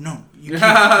 No, you can't.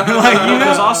 Like, you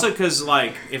Because know, also,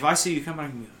 like, if I see you come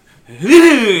back and be like,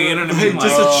 you know what I mean?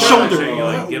 Just Like, a shoulder. You're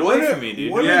like, get What away are- from me,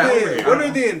 dude. What, Yeah. what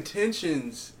are the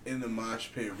intentions in the mosh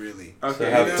pit, really? Okay.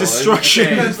 have You know? destruction.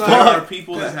 Because there are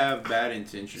people that have bad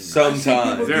intentions.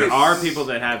 Sometimes. There are people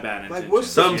that have bad intentions. Like,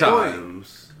 what's the point?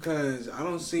 Sometimes. Because I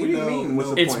don't see What do you no. mean? What's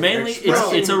no the It's point? mainly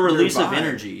Express it's a your release of vibe.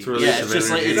 energy. It's a release Yeah, of it's just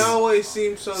like energy. It it's, always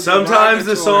seems so. Sometimes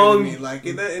the derogatory to song, me. Like,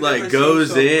 it never like, seems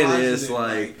goes so in, positive. it's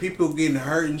like- people getting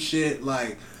hurt and shit.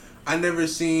 Like, I never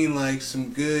seen like some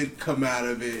good come out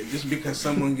of it just because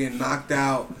someone getting knocked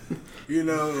out. You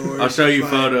know, or I'll show you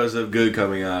like, photos of good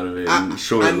coming out of it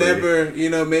shortly. I never,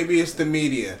 maybe it's the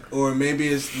media or maybe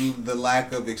it's the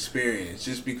lack of experience,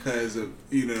 just because of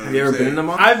Have you ever been in a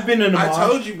mosh? I've been in a I mosh.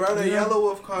 told you, bro. The Yellow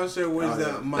Wolf concert was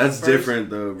my That's first. different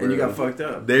though, bro. And you got fucked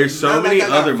up. There's so Not many like I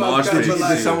got other fucked mosh up, pits. but Did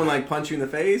like- someone like punch you in the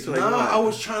face? Or, like, No, what? I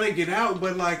was trying to get out,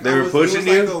 but like They were it pushing was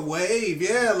like you? a wave.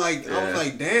 Yeah, like I was Yeah.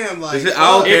 like, damn, like I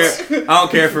don't fuck. care. I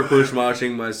don't care for push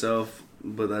moshing myself,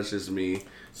 but that's just me.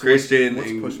 Christian, What's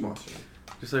and- push mosh?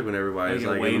 just like when everybody's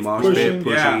Like a like in the wave mosh pushing. pit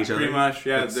pushing Yeah, each other. pretty much.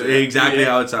 Yeah, That's exactly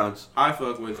how it sounds. I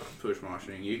fuck with push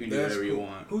moshing. You can do That's whatever you cool.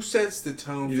 want. Who sets the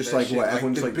tone? You for just that like shit? what,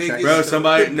 everyone just, the like, biggest, checks? Bro,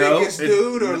 somebody- the no, biggest it-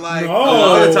 dude or like No. A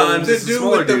lot of times the it's the dude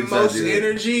smaller with the dudes that most do it.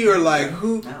 energy or like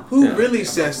who really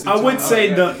sets the I tone? would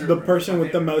say the person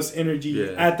with the most energy Yeah.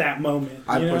 at that moment.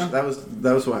 I you pushed. know?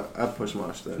 That was what I pushed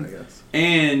mosh then, I guess.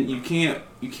 And you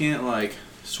can't like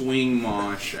swing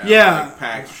mosh at Yeah. like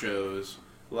packed shows.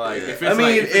 Like if it's I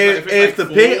mean, like, if the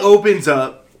full, pit opens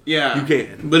up, yeah, you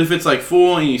can. But if it's like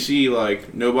full and you see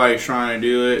like nobody's trying to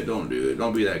do it, don't do it.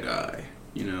 Don't be that guy,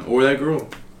 or that girl.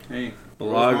 Hey, A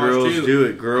lot of mosh girls too. do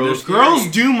it. Girls, Girls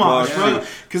do mosh, Mosh, bro.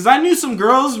 Because I knew some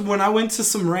girls when I went to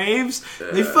some raves.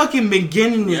 They fucking been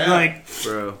getting it Yeah. like,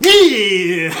 bro.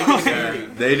 yeah.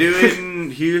 They do it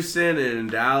in Houston and in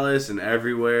Dallas and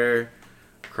everywhere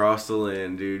across the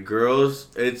land, dude. Girls,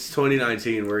 it's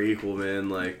 2019. We're equal, man.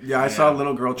 Like, Yeah, I saw a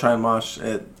little girl try and mosh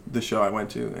at the show I went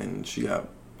to, and she got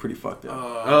pretty fucked up.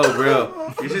 oh,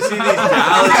 bro, you should see these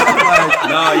Dallas.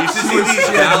 No, you should see these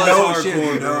Dallas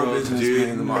hardcore girls, business being in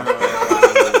the dude. mosh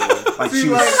pit. Like she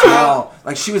was small,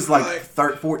 like she was like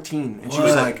 14, and she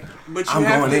was like, But you "I'm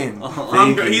have going to- in,"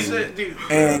 Thank you. He's a dude.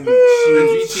 and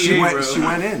GTA, she bro.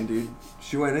 went in, dude.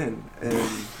 She went in, and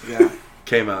yeah,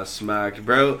 Came out smacked,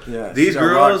 bro. yeah. These she got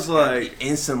girls, rocked like,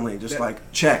 instantly, just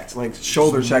like checked, like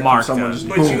shoulder checked from Marked someone, up. just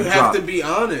But boom, you have dropped. to be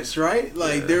honest, right?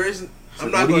 Like there isn't. I'm So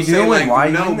not what are gonna you say doing? like Why are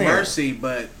you no in there? mercy,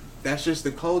 but that's just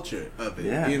the culture of it.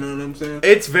 Yeah. You know what I'm saying?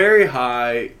 it's very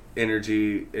high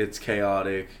energy. It's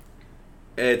chaotic.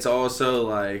 It's also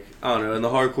like, I don't know, in the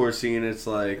hardcore scene, it's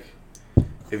like,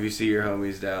 if you see your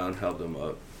homies down, help them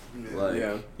up. Like,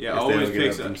 Yeah. Yeah, if they always don't get pick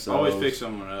up some, themselves. always pick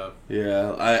someone up.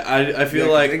 Yeah, I feel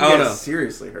Yeah, like, they I can don't get know.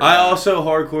 seriously hurt. I also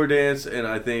hardcore dance, and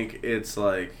I think it's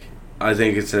like, I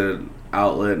think it's an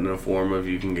outlet and a form of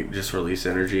you can just release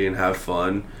energy and have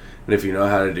fun. And if you know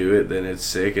how to do it, then it's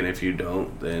sick. And if you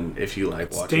don't, then if you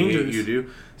like watching it, dangerous. you do.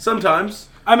 Sometimes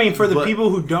I mean, for the But people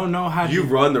who don't know how to. you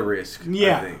run the risk.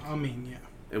 Yeah. I think. I mean,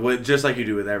 yeah. Just like you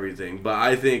do with everything. But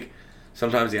I think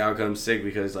sometimes the outcome's sick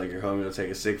because like your homie will take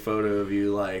a sick photo of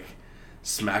you like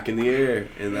smack in the air,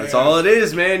 and that's all it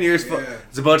is, man. It's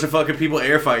a bunch of fucking people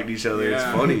air fighting each other. Yeah.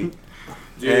 It's funny.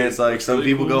 Dude, and it's like some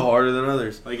really people cool. go harder than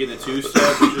others. Like in the 2-step,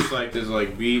 it's just like this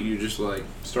like beat. You just like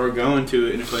start going to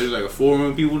it, and if there's like a 4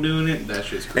 of people doing it, that's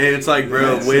just crazy. And it's like,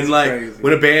 bro, Yes, when it's like crazy.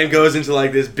 when a band goes into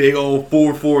like this big old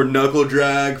 4/4 knuckle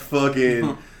drag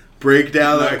fucking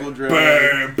breakdown, like Knuckle drag.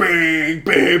 bang, bang,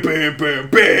 bang, bang, bang,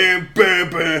 bang, bang,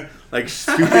 bang, like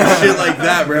stupid shit like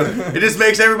that, bro. It just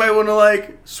makes everybody want to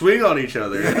like swing on each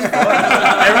other. It's fun.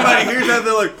 Everybody hears that,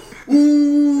 they're like,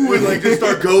 ooh, and like just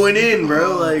start going in,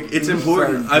 bro. Like it's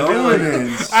important. I feel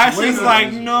like, Ashley's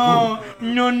like, no,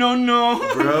 bro,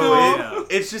 no.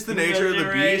 it's just the nature of the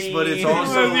Wasn't beast, but it's ready.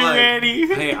 also Wasn't like. ready.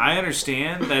 Hey, I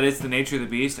understand that it's the nature of the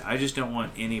beast. I just don't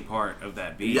want any part of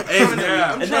that beast. Yeah, I'm and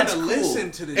trying that's to cool.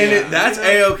 listen to the that's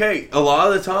a-okay. A lot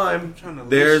of the time, trying to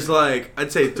there's listen. like,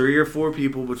 I'd say 3 or 4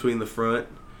 people between the front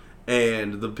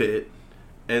and the pit.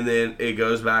 And then it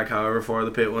goes back however far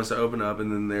the pit wants to open up.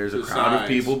 And then there's a The crowd of sides.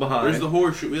 people behind. There's the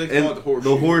horseshoe. We like to and call it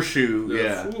the horseshoe. The horseshoe, The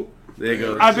yeah. whoop. There you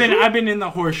go. I've been in the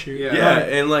horseshoe. Yeah. Yeah,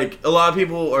 and like a lot of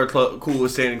people are cool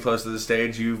with standing close to the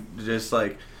stage. You just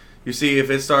like, you see if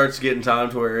it starts getting time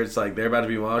to where it's like they're about to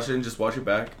be watching, just watch your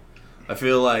back. I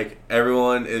feel like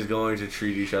everyone is going to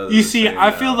treat each other. You the see, same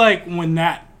I now. feel like when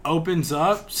that opens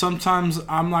up, sometimes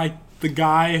I'm like the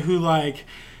guy who like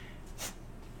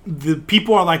the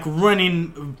people are like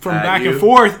running from back and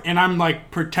forth, and I'm like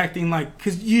protecting, like,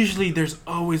 because usually there's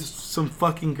always some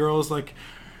fucking girls like,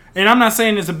 and I'm not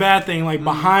saying it's a bad thing, like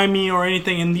behind me or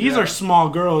anything, and these are small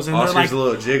girls, and Oscar's they're like, a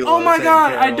little gigolo, oh my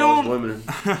god, I all don't, those women.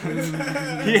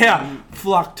 yeah,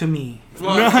 flock to me,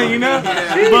 you know,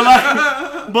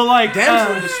 but like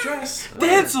Damsel in distress.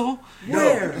 Dancel.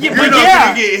 Where? Yeah, You're but not yeah,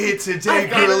 gonna get hit today,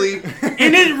 girly.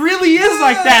 and it really is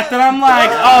like that. That I'm like,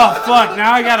 oh fuck,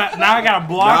 now I gotta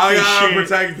block Now I this gotta shit.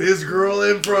 protect this girl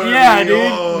in front of me. Yeah,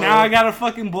 dude. Oh. Now I gotta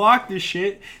fucking block this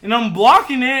shit, and I'm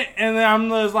blocking it, and then I'm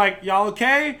just like, y'all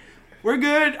okay? We're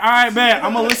good. All right, bet.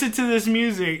 I'm gonna listen to this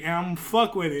music and I'm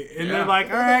fuck with it. And they're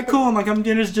like, all right, cool. I'm like, I'm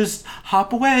gonna just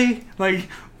hop away, like,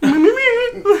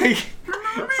 like.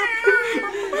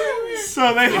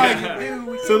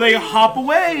 So they hop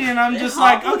away, and I'm just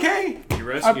like, okay. You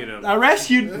rescued him. I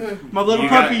rescued my little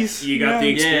puppies. You got the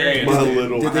experience. My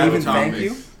little Did they even thank Thomas.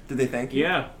 you? Did they thank you?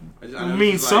 Yeah. I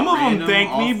mean, some of them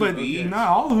thank me, but not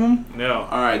all of them. No.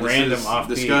 All right, Random this is offbeat.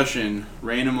 discussion.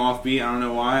 Random offbeat. I don't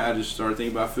know why. I just started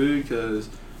thinking about food because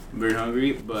I'm very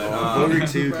hungry. But hungry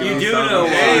too. You do know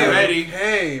Hey, why. ready?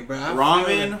 Hey, bro. I feel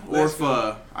Ramen it. or Let's go.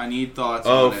 pho? I need thoughts.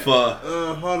 Oh, on it. fuck.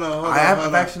 Hold on.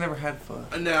 I've actually never had pho.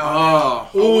 Now,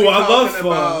 Oh. Ooh, I love talking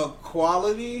pho. about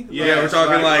quality? Yeah, we're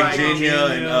talking like like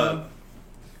Jinya and up.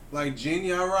 Like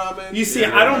Jinya ramen? You see,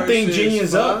 Yeah. I don't think versus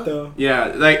Jinya's pho? up though.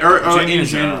 Yeah, like or in Jinya's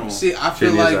general. See, I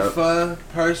feel Jinya's like up. pho,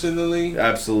 personally,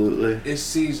 Absolutely. is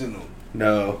seasonal.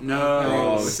 No.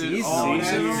 No. Oh, seasonal.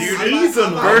 You I need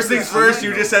some. like First that. things first, I you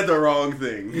like just said the wrong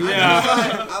thing.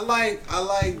 Yeah. I like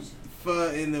pho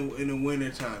in the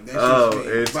wintertime. That's Oh, just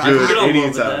me. it's But good get on board with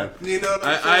anytime. You know what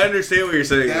I'm saying? I understand what you're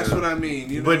saying. That's though. what I mean.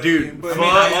 You know But what I mean? dude, But pho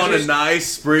on a nice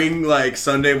spring like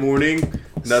Sunday morning,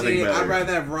 nothing See, I'd better.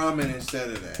 rather have ramen instead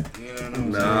of that. You know what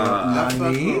I'm Nah. saying? I fuck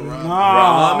Nani? with ramen.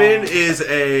 Nah. Ramen is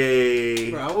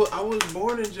a. Bro, I was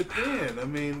born in Japan. I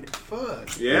mean,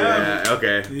 fuck. Yeah.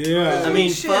 Okay. Yeah. I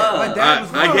mean, Shit, pho. my dad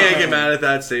was I wrong. can't get mad at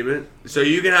that statement. So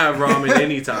you can have ramen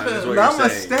anytime, is what you're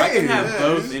saying. Namaste. I can have Yeah,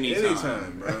 both it's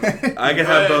anytime. bro. I can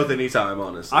have both anytime,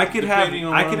 honestly. I could have Depending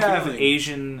on what I'm feeling.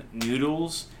 Asian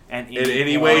noodles and In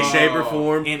any way, shape, or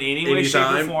form. in any way, shape, or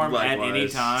anytime, form at likewise. any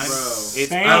time. Bro. It's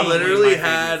Same. I probably literally my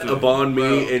had favorite a food. banh mi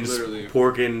Bro, and literally.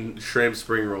 pork and shrimp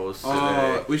spring rolls today.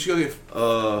 Oh, we should go get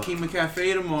Kima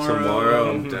Cafe tomorrow.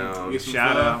 Tomorrow, I'm down. Get some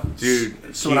Shout pho. out.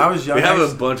 Dude, So when I was young, we have I a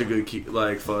used- bunch of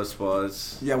good fuzz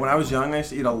spots. Yeah, when I was young, I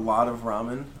used to eat a lot of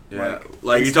ramen. Yeah,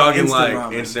 like you're instant- talking instant like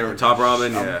ramen. instant top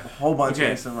ramen. A Yeah, whole bunch Okay.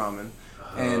 of instant ramen,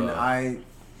 and I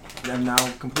am now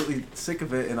completely sick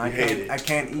of it, and I You hate can't. it. I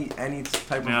can't eat any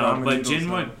type of No, ramen. but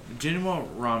noodles Jinwa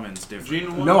ramen's different.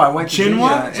 Jinwa? now. No, I went to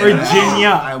Jinwa Jinya, or and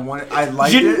Jinya? I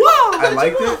liked it. Jinwa! I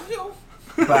liked it.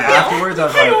 But afterwards, I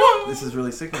was like, "This is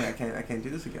really sickening. I can't do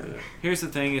this again." Here's the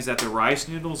thing: is that the rice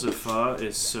noodles of pho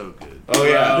is so good. Oh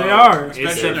yeah, They are. It's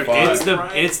Especially the, if they're it's the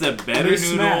fried. it's the better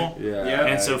They noodle, smack. yeah. Yeah.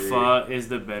 and so I agree. pho is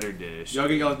the better dish. Y'all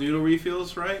get y'all noodle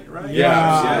refills, right? Right?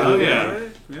 Yeah. Oh, yeah.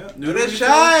 Yeah. Do Noodle the refills?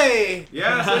 shy.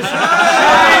 Yes, the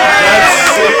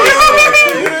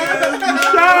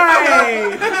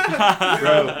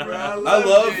I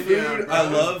love food. I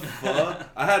love pho.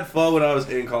 I had pho when I was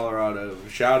in Colorado.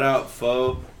 Shout out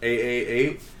pho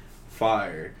 888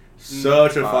 fire.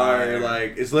 Such a fire.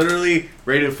 Like it's literally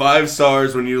rated 5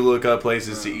 stars when you look up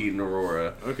places to eat in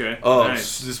Aurora. Okay. Oh,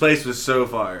 nice. this place was so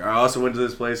fire. I also went to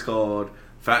this place called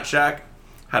Fat Shack.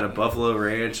 Had a Buffalo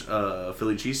Ranch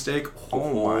Philly cheesesteak.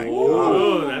 Oh my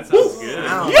Oh, that sounds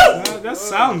good. That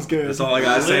sounds good. That's all I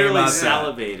gotta say Literally about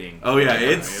that. salivating. Oh yeah,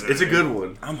 it's a good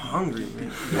one. I'm hungry, man.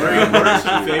 What are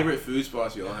some favorite food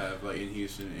spots y'all have, like in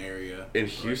Houston area? In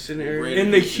Houston area. Greater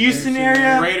In the Houston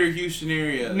area, Greater Houston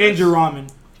area. Ninja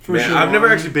Ramen. For Man, sure. I've never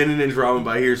actually been in Ninja Ramen,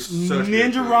 but I hear such good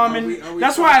Ninja things. Ramen. Are we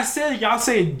That's why I said y'all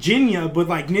say Jinya, but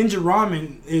like Ninja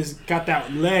Ramen is got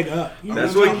that leg up. You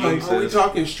That's know what I'm he saying? says. Are we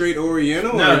talking straight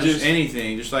Oriental No, or just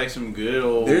anything. Just like some good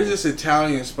old. There's this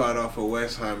Italian spot off of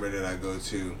Westheimer that I go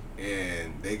to,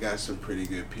 and they got some pretty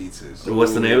good pizzas. So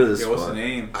what's the name of this Yeah, what's the spot?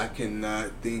 name? I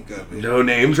cannot think of it. No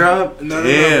name drop? No.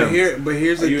 Damn. But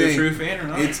here's Are the you thing. a true fan or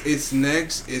not? It's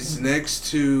next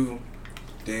to.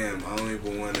 Damn, I don't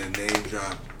even want to name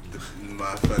drop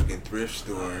my fucking thrift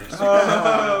store.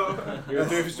 Your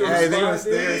thrift store Hey, they spot, was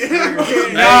dude?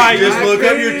 there. Nah, Just you- look up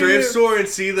can't your thrift even- store and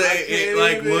see the can't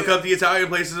like even- look up the Italian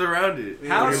places around it.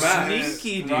 How On your map.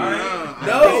 sneaky, dude.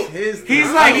 No, His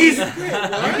He's like he's you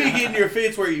be getting your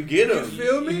fits where you get You them.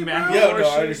 feel me, bro? Yo, no, I Where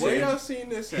understand. y'all seen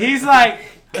this at? he's like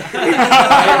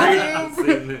I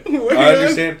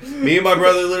understand. Me and my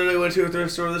brother literally went to a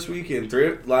thrift store this weekend.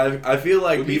 Thrift, like I feel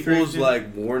like Would be people's thrifting.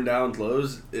 like worn down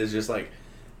clothes is just like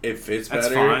it fits That's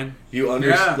better. fine. You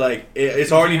understand, like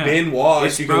it's already Yeah. been washed.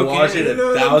 It's You can broken. wash it You know a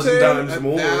what I'm thousand saying? times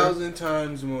more. 1,000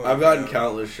 times more. I've gotten bro.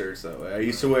 countless shirts that way. I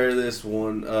used to wear this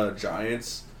one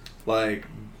Giants like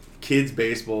kids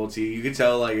baseball tee. You could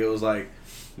tell like it was like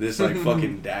this like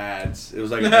fucking dad's. It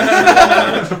was like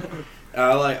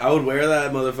I would wear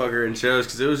that motherfucker in shows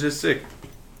because it was just sick.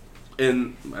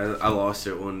 And I lost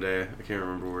it one day. I can't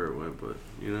remember where it went, but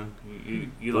you know,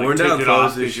 You Worn like down took it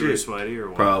clothes off is because you were shit. sweaty or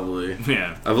what? probably.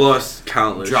 Yeah. I've lost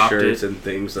countless Dropped shirts it. and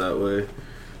things that way.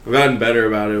 I've gotten better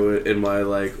about it in my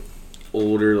like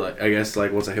older, like I guess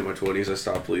like once I hit my 20s, I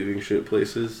stopped leaving shit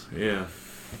places. Yeah.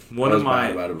 I One was of bad my,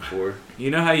 about it before. you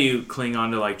know how you cling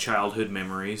on to like childhood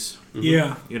memories?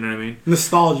 Yeah. You know what I mean?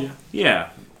 Nostalgia. Yeah,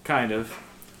 kind of.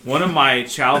 One of my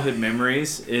childhood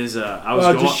memories is I was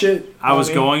Oh, going. just shit. I was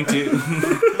on me. going to.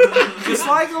 Just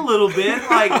like a little bit,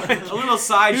 like a little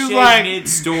side He was shade like- mid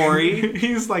story.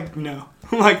 He's like, no.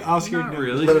 Like, Oscar, Not no.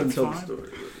 really. Let him it's tell the fine. story.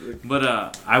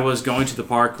 But I was going to the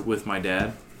park with my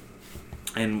dad,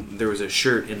 and there was a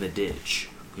shirt in the ditch.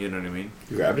 You know what I mean?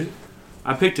 You grabbed it?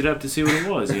 I picked it up to see what it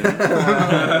was. You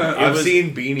know? I've was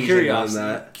seen beanies curiosity. on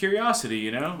that. Curiosity,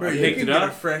 you know. Bro, I you picked can it get a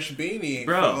up. fresh beanie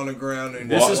Bro, on the ground and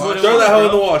this just is what wash it Throw was, that hoe bro.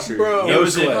 in the washer. Bro, It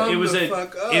was come it was the a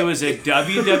fuck up. it was a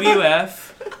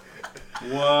WWF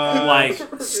What?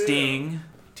 like Sting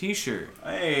T-shirt,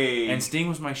 Hey. and Sting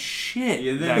was my shit.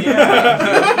 Yeah, back yeah.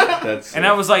 then. That's And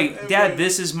I was like, Dad,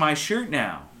 this is my shirt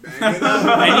now. Bang it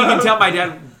up. And you can tell my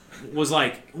dad was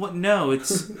like, "What? No, it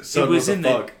Son, was what in the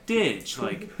the fuck? ditch."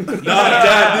 Like,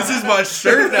 Dad, this is my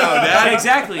shirt now, Dad.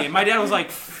 exactly. And my dad was like,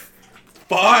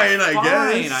 Fine, I "Fine,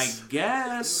 guess. I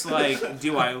guess. Like,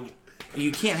 do I?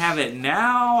 You can't have it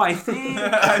now. I think."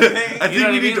 I think You know you what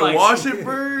I need mean? to Like- wash it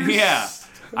first. Yeah,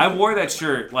 I wore that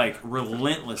shirt like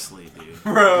relentlessly, dude.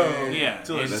 Bro. Yeah,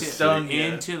 Till it into, stung ya.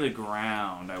 into the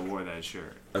ground. I wore that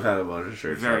shirt. I've had a bunch of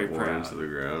shirts Very I've worn proud. into the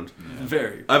ground.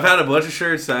 Very. I've had a bunch of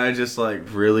shirts that I just like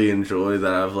really enjoy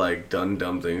that I've like done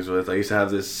dumb things with. I used to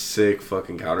have this sick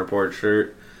fucking counterpart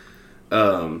shirt.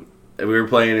 And we were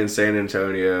playing in San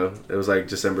Antonio. It was like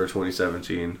December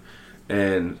 2017,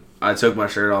 and I took my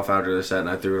shirt off after the set and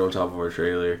I threw it on top of our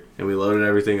trailer, and we loaded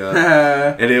everything up.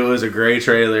 And it was a gray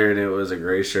trailer and it was a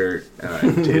gray shirt, and I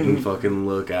didn't fucking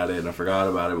look at it, and I forgot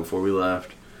about it before we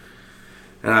left.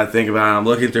 And I think about it, I'm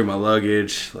looking through my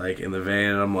luggage, like in the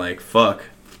van, and I'm like, fuck,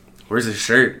 where's the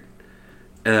shirt?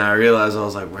 And I realized, I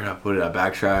was like, where'd I put it? I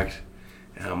backtracked,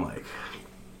 and I'm like,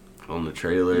 on the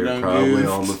trailer, You done probably goofed.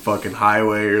 on the fucking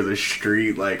highway or the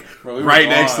street, like Bro, we were right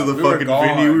next to gone. the We were fucking gone.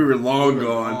 venue. We were long We were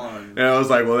gone. gone. And I was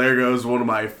like, well, there goes one of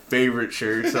my favorite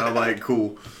shirts. And I'm like,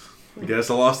 cool. I guess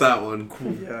I lost that one.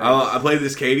 Cool. I played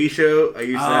this Katie show. I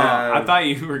used to have... I thought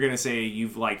you were gonna say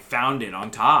you've like found it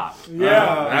on top.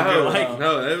 Yeah. No, like,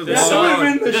 no, that was The long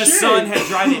sun, gone. the sun had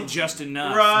dried it just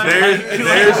enough. Right.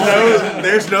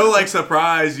 There's no like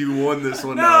surprise you won this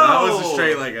one. No, that was a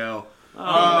straight like L. Oh,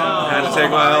 I had no. to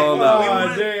take my L on that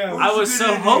one. Oh, damn. I was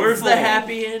so hopeful. Where's the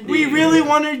happy ending? We really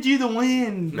wanted you to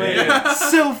win, but Man.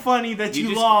 it's so funny that You you,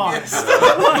 just- lost.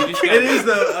 You just got- It is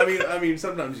though. I mean,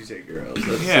 sometimes you take your L's.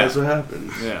 That's what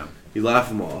happens. Yeah. You laugh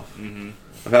them off. Mm-hmm.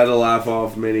 I've had to laugh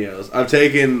off many L's. I've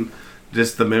taken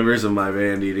just the members of my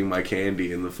band eating my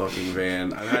candy in the fucking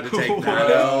van. I've had to take that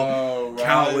L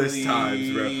countless Riley.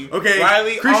 times, bro. Okay,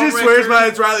 Riley, Christian on swears record. by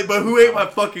it's Riley, but who ate my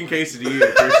fucking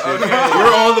quesadilla, Christian?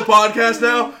 We're on the podcast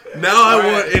now. Now I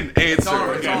Alright. want an answer. on-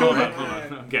 it's Okay, on hold on, record.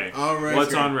 hold on. Okay. On record.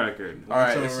 What's on record? All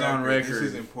right, it's on This record.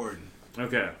 is important.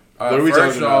 Okay. What are we First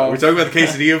talking about? off- Are we talking about the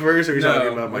quesadilla first, or are we No,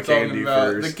 talking about my we're talking candy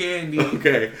about first? The candy.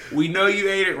 Okay, We know you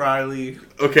ate it, Riley. You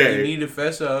okay. need to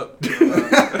fess up.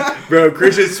 Bro,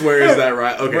 Christian swears that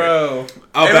right. Okay, Bro,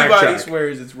 I'll everybody backtrack.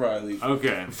 swears it's Riley.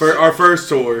 Okay. For our first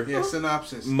tour, Yeah,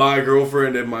 synopsis. my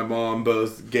girlfriend and my mom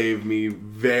both gave me a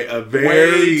very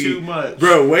Way too much.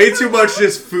 Bro, way too much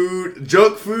just food,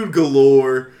 junk food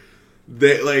galore.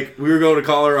 They like we were going to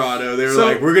Colorado. They were So-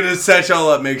 like, "We're gonna set y'all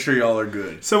up, make sure y'all are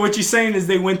good." So what you're saying is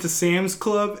they went to Sam's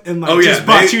Club and like Oh, yeah, just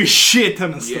bought they- you a shit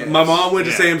ton of Yeah. stuff. My mom went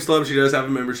to Yeah. Sam's Club. She does have a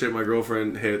membership. My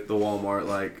girlfriend hit the Walmart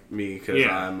like me because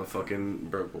Yeah. I'm a fucking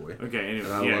broke boy. Okay. Anyway.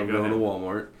 And I Yeah. love Go going ahead. to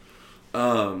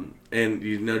Walmart. And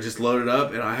you know, just loaded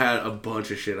up, and I had a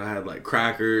bunch of shit. I had like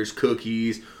crackers,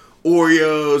 cookies,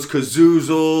 Oreos,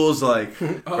 Kazoozles, like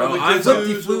bro, I'm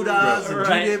Food eyes and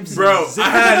Right. G-Dips bro, I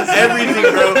had everything,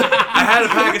 bro. I had a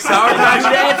pack of Sour Patch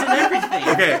Dads and everything.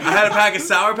 Okay, I had a pack of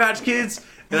Sour Patch Kids,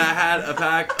 and I had a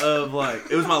pack of like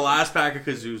it was my last pack of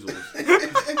Kazoozles.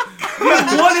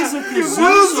 What is a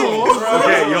Kazoozle?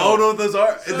 Okay, y'all know what those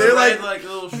are? They're like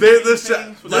little they're the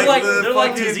things with They're like- the they're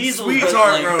like fucking Kazoozles, sweet but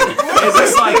tart like- ropes. Is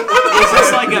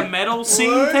this like a metal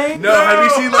scene thing? No, have you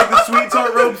seen like the sweet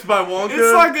tart ropes, by Wonka.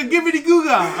 It's like a gibbity goo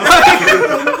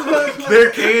gah.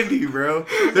 They're candy, bro.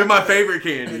 They're my favorite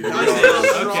candy.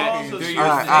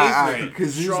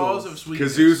 Straws of sweet.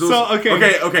 Kazoozles.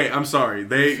 So, Okay. I'm sorry.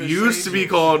 They used to be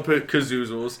called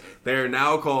Kazoozles. They are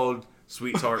now called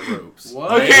Sweet Tart Ropes.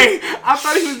 What? Okay, I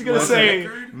thought he was gonna say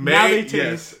now they taste.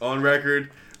 Yes, on record.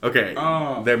 Okay,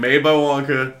 Oh. they're made by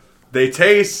Wonka. They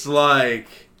taste like,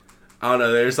 I don't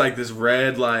know. There's like this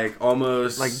red, like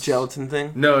almost Like gelatin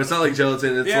thing. No, it's not like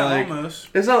gelatin. It's Yeah, like almost.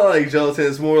 it's not like gelatin.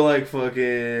 It's more like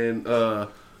fucking.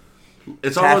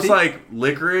 It's Taffy? almost like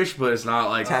licorice, but it's not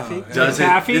like Taffy? doesn't-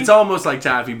 Taffy? It's almost like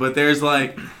taffy, but there's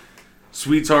like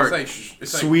sweet tart, It's like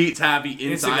sweet taffy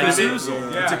inside of it. Kazoozle.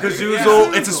 It's a Yeah.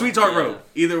 Kazoozle. It's a sweet tart rope.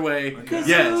 Either way,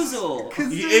 yes. Kazoozle.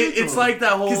 It's like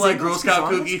that whole like Girl Scout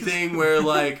cookie thing where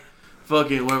like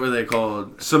fucking what were they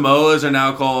called? Samoas are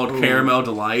now called caramel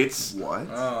delights. What?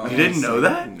 Oh. You didn't know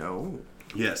that? No.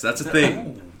 Yes, that's a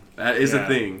thing. That is a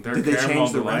thing. Did they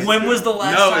change the recipe? When was the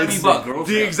last No, time it's you bought Girl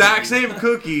the Scout exact cookies? same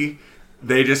cookie.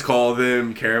 They just call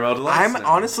them caramel delights. I'm now.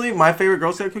 honestly, my favorite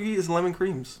Girl Scout cookie is lemon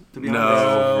creams. To be No. honest.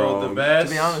 bro. The best.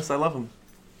 To be honest, I love them.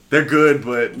 They're good,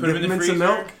 but Put them in the Mints freezer.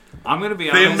 and milk. I'm gonna be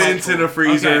thin honest. mints in a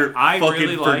freezer. Okay, I fucking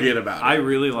really like, forget about it. I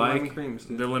really Lemon like creams,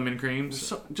 dude. the lemon creams.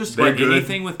 So, just They're But good.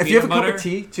 anything with if you have a peanut cup butter, of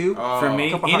tea too. for me,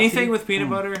 Cup of hot anything tea? with peanut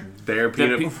butter, Their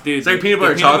peanut. dude, It's like the peanut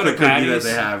butter peanut chocolate butter cookie that patties-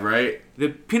 they have, right? the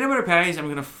peanut butter patties, I'm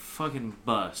gonna fucking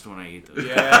bust when I eat those.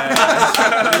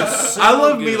 Yeah. So I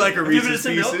love good. me like a Give it Reese's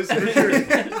some milk. Pieces. For sure.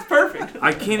 It's perfect.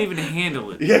 I can't even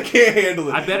handle it. Yeah, I can't handle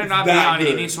it. I better not be That on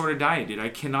good. any sort of diet, dude. I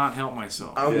cannot help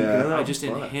myself. I'm Yeah. gonna I just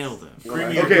bust. inhale them.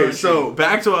 Creamy or Okay, crunchy? so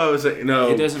back to what I was saying. No,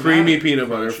 It doesn't creamy matter. peanut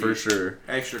butter Crunchy. for sure.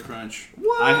 Extra crunch.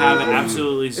 I have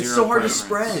absolutely zero. It's so hard to preference.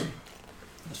 spread.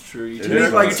 That's true. You, It tear is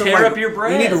up- like you some, tear like- up your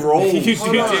bread. You need to roll. You do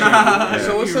Hold on. too.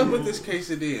 So what's up with this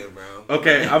quesadilla, bro?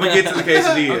 Okay, I'm gonna get to the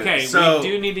quesadilla. Okay, so we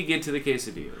do need to get to the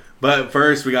quesadilla. but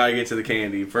first we gotta get to the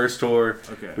candy. First tour.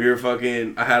 Okay. We were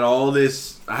fucking. I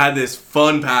had this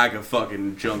fun pack of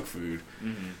fucking junk food.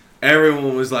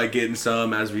 Everyone was like getting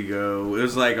some as we go. It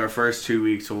was like our first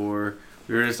 2-week tour.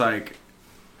 We were just like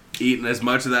eating as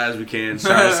much of that as we can,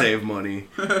 trying to save money.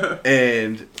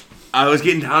 And I was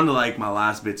getting down to like my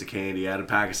last bits of candy. I had a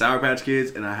pack of Sour Patch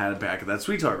Kids and I had a pack of that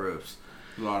Sweet Tart Ropes.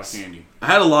 A lot of candy. I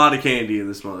had a lot of candy in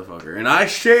this motherfucker, and I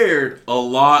shared a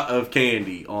lot of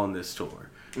candy on this tour.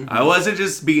 I wasn't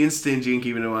just being stingy and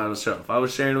keeping it on the shelf. I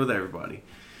was sharing it with everybody.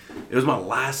 It was my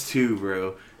last two,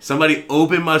 bro. Somebody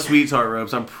opened my Sweet Tart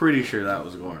Ropes. I'm pretty sure that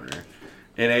was Garner,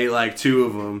 and ate like 2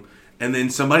 of them. And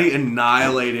then somebody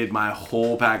annihilated my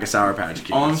whole pack of Sour Patch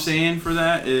Kids. All I'm saying for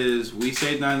that is we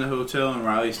stayed the night in the hotel and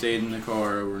Riley stayed in the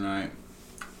car overnight.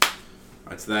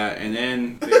 That's that. And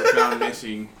then they were found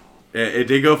missing. It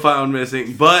did go found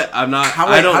missing, but I'm not. How,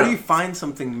 I don't. how do you find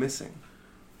something missing?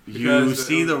 You Because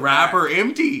see it the was wrapper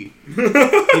empty. He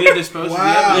didn't dispose of the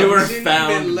Wow. evidence. You were Didn't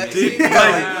found even let- Did-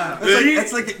 Yeah.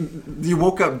 It's like you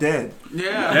woke up dead.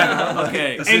 Yeah.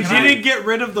 Okay. And so didn't get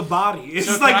rid of the body. It's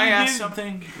So like can I you ask did-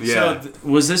 something? Yeah. So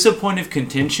was this a point of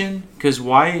contention? Because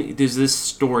why does this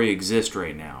story exist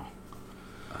right now?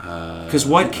 Because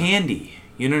what candy?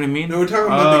 You know what I mean? No, we're talking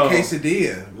about Oh. the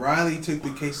quesadilla. Riley took the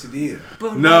quesadilla.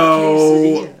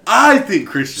 No, I think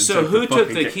Christian. So took who the took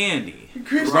fucking the ca- candy?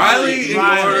 Riley and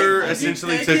Riley. Garner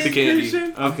essentially took the candy.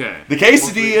 Okay. The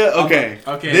quesadilla. Okay.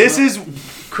 Okay. This is.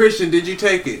 Christian, did you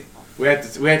take it? We had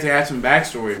to add some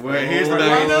backstory. Wait, here's the No,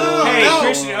 backstory. Hey, no,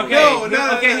 Christian, okay.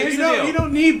 no, Okay, here's you the don't, deal. You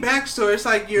don't need backstory. It's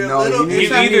like you're No, a little. you need, It's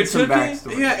You like, either need some took it-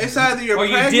 backstory. yeah, it's either you're Or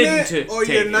you pregnant didn't or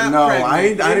take you're it. not No, pregnant. I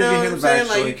didn't You know hear what the I'm saying?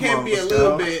 Like backstory. you Come can't on, be a let's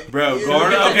little go. bit. Bro, you Garner.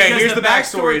 know? Okay, Because here's the the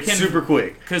backstory. backstory It's can- super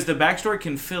quick. Because the backstory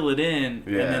can fill it in,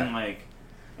 Yeah. and then like,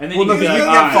 and then Well, you no, can be but like, you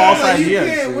all get right. false Like, you ideas,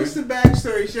 can't. dude. What's the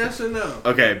backstory? Yes or no?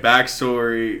 Okay,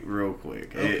 backstory, real quick.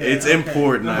 It's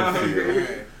important. I feel.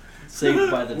 Okay.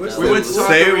 Saved by the What's Bell. the- We went to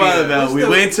Saved by the Bell. What's We the-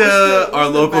 went to what's the- our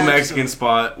what's the local backstory? Mexican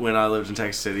spot when I lived in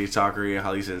Texas City, Taqueria,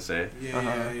 Holly Sensei.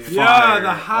 Yeah. Yeah, the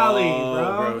Holly,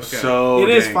 bro. Bro, so It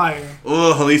is dang. fire.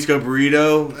 Oh, Jalisco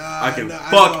burrito. I can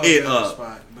fuck it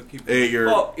up.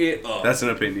 That's an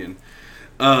opinion.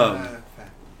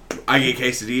 I get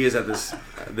quesadillas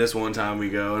at this one time we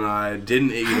go, and I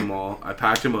didn't eat them all. I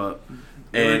packed them up,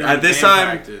 and at this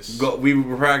time we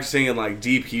were practicing in like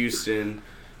deep Houston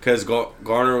because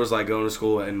Garner was like going to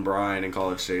school in Bryan in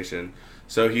College Station,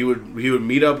 so he would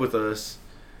meet up with us.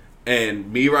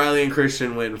 And me, Riley, and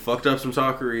Christian went and fucked up some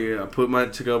taqueria. I put my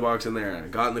to-go box in there, and I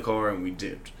got in the car, and we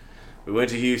dipped. We went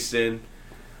to Houston.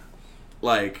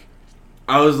 Like,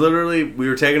 we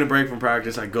were taking a break from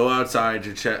practice. I go outside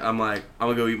to check. I'm like, I'm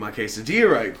going to go eat my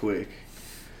quesadilla right quick.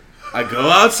 I go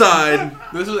outside.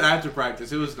 This was after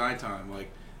practice. It was nighttime.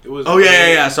 Like It was. Oh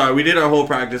yeah. Sorry, we did our whole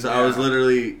practice. I was Yeah.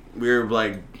 literally, we were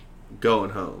like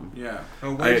going home Yeah.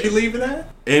 Oh, where'd you leave it at?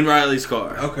 in Riley's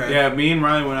car. Okay. Yeah, me and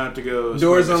Riley went out to go.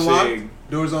 Doors smoke a unlocked? cig.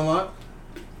 Doors unlocked?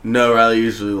 No, Riley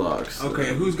usually locks.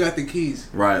 Okay, who's got the keys?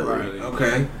 Riley. Riley.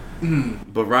 Okay.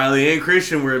 But Riley and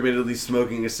Christian were admittedly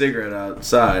smoking a cigarette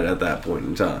outside at that point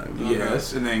in time.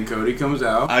 Yes, and then Cody comes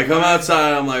out. I come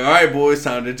outside, I'm like, alright boys,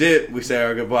 time to dip. We say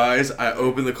our goodbyes. I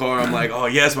open the car, I'm like, oh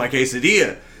yes, my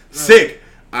quesadilla. Sick.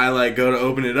 I like go to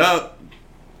open it up.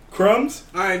 Crumbs?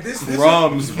 Alright, this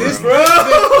Crumbs, bro. this-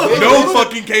 No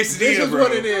fucking quesadilla, This is bro.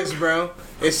 what it is, bro.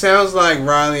 It sounds like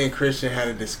Riley and Christian had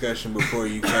a discussion before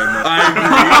you came up. I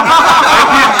agree.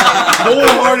 I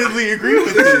wholeheartedly agree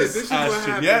with This this. is what Ashton.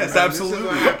 happened. Yes, bro. absolutely. This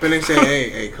is what happened. They say,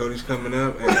 hey, Cody's coming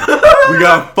up. And We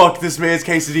gotta fuck this man's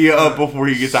quesadilla up before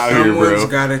he gets out here, someone's bro.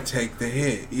 gotta take the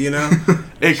hit, you know?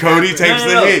 And Cody takes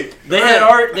the hit. They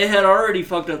had already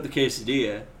fucked up the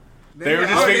quesadilla. They were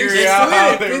just figuring out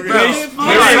how they were Bro,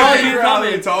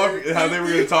 how they were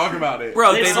gonna talk about it.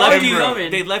 Bro, They they saw left you you.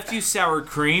 coming. They left you sour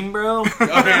cream, bro. Okay,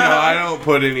 no, I don't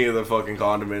put any of the fucking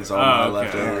condiments on my okay.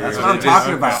 leftovers. That's what I'm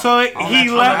talking about. So he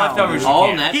left. Leftovers.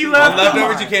 All you can't. He natural. left On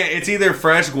leftovers you can't. It's either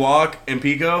fresh guac and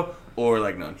pico or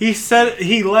like none. He said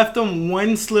he left him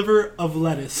one sliver of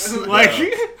lettuce. Like,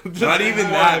 Not even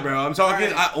that, bro. I'm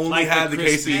talking. I only Like had the the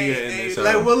crispy- quesadilla in this.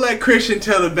 Like, we'll let Christian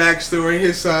tell the backstory,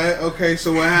 his side. Okay,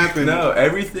 so what happened? No,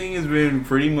 everything has been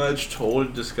pretty much told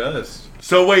and discussed.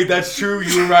 So wait, that's true.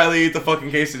 You and Riley ate the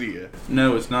fucking quesadilla.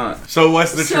 No, it's not. So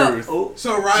what's the truth?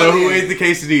 So Riley. So who ate the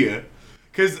quesadilla?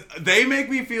 Because they make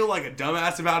me feel like a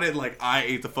dumbass about it, like I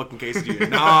ate the fucking quesadilla.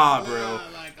 Nah, bro.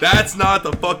 That's not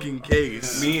the fucking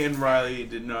case. Me and Riley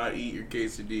did not eat your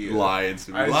quesadilla. Lying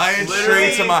to me. I Lying literally-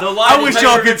 straight to my... the lie I wish detector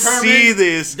y'all could determined see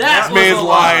this. that This man's was a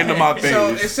lie. lying to my So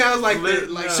it face. sounds like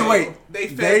So wait, they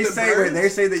fed they the say birds? they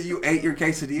say that you ate your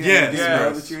quesadilla. Yes. And you didn't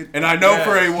know that you ate- And I know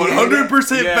for a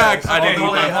 100% Yes. fact I Okay, didn't eat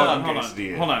hold that on, hold on, fucking hold on,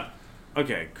 quesadilla. hold on.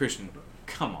 Okay, Christian,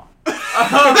 come on.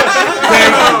 Thank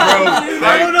you, bro.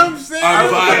 That's what I'm saying. I'm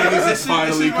glad This this is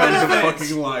finally my comes to defense.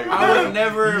 fucking light. I would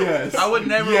never. Yes. I would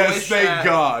never Yes, wish thank that.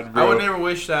 God, bro. I would never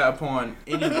wish that upon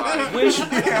anybody. Wish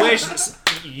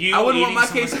you I wouldn't eating want my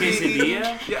someone's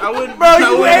quesadilla. Yeah, I wouldn't. bro, I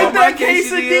you wouldn't ate want that my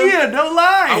quesadilla. Don't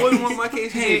lie. I wouldn't want my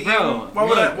quesadilla. Hey, bro, Why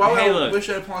would look, I? Why would hey, I look. wish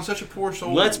that upon such a poor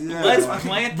soul? Let's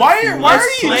plant. Why are you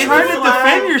let's plant trying the to flag.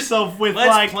 defend yourself with Let's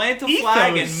like plant the ethos?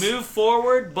 flag and move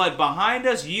forward. But behind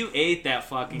us, you ate that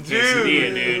fucking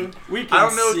quesadilla, dude. We can I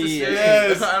don't know what to see say. it.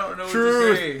 Yes. I don't know what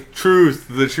to say. Truth. Truth.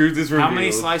 The truth is revealed. How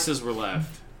many slices were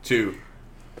left? 2.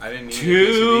 I didn't eat Two.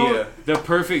 quesadilla. The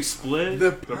perfect split.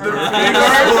 The One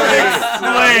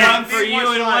for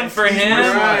you and one for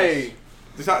him. Right.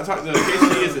 The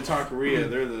quesadillas at Taqueria,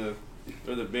 they're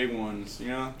the big ones, you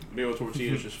know? Big old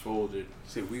tortillas just folded.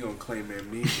 See, we gonna claim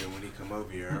amnesia when he come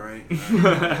over here, alright?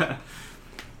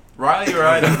 Riley,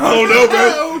 right? Oh no,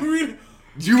 bro.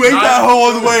 You ate that hoe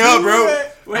on the way up, bro.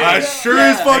 I sure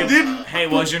as fuck didn't. Hey,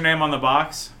 what's your name on the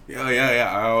box? Yeah.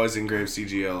 I always engrave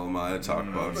CGL on my talk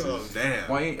boxes. Oh, damn.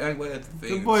 Why ain't act like that's the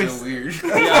thing? boys- It's so weird. It's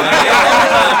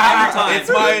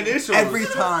my initials. Every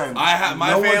time. I have my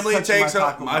No one's family touching takes my home,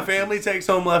 taco my boxes. family takes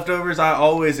home leftovers. I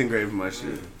always engrave my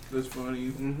shit. That's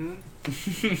funny. Mm-hmm.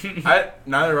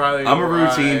 Neither Riley. I'm a nor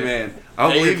routine I- man. I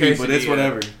don't Ate your believe you, but it's quesadilla.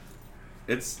 whatever.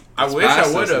 It's I wish past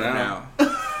I would us have now.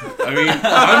 now. I mean,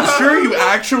 I'm sure you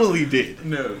actually did.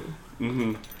 No.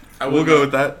 Mm-hmm. I We'll would go not.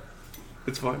 with that.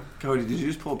 It's fine. Cody, did you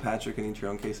just pull Patrick and eat your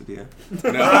own quesadilla?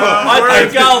 No. I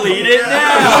think I'll eat it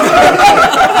now.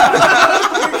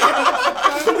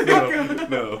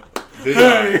 No. Did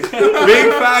not.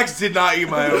 Big facts did not eat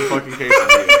my own fucking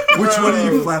quesadilla. Which one of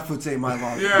you flatfoots ate my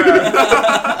log?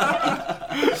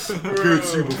 Can't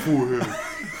see beforehand.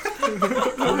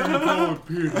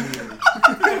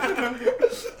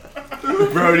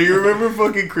 Bro, do you remember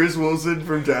fucking Chris Wilson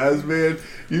from Jazz Man?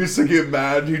 He used to get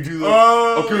mad. He'd do like,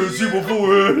 I couldn't see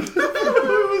beforehand.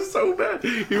 It was so bad.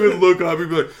 He would look up. He'd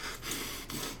be like,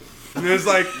 and it's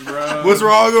like, what's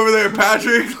wrong over there,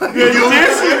 Patrick? Like,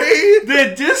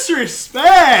 The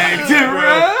disrespect,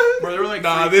 bro. Bro, there were like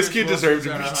Nah, three this Chris kid deserves Wilsons to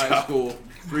be out of high stopped. school.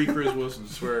 3 Chris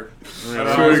Wilsons, swear.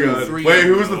 Swear to God. Three Wait, of who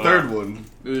them. was the third one?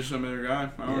 It was some other guy.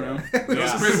 I don't know. It was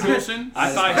Yeah. Chris Wilson. I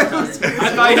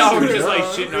thought y'all were just like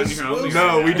shitting on your own.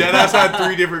 No, we deadass had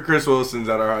 3 different Chris Wilsons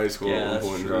at our high school Yeah, at one that's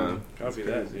point in true. time. Copy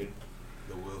that, dude.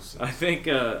 The Wilson. I think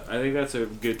that's a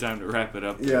good time to wrap it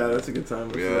up. Yeah, that's a good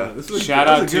time. Yeah. This was Shout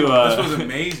that out was a good to one. This was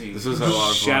amazing. This was a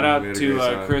lot of fun. shout We out had a to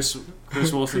great time.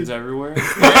 Chris Wilson's everywhere.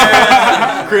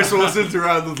 Chris Wilson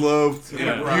throughout the globe.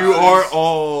 Yeah. You are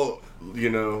all you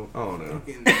know, I don't know.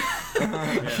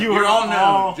 You're all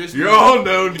known. Just You're all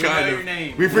known, we kind know of. your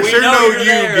name. We for We sure know know you're you,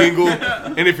 there.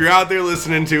 Gingle. And if you're out there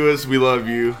listening to us, we love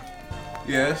you.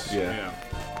 Yes. Yeah.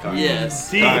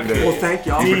 Yes. Kinda. Well, thank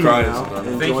y'all for Keep it crying coming out sometimes.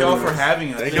 and Thank y'all joining for us.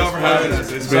 having us. Thank y'all for having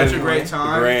us. It's such been a great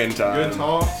time. grand time. Good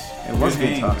talks. It was good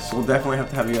hangs. talks. We'll definitely have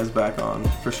to have you guys back on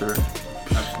for sure.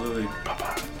 Absolutely.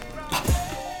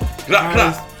 Clap,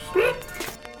 clap.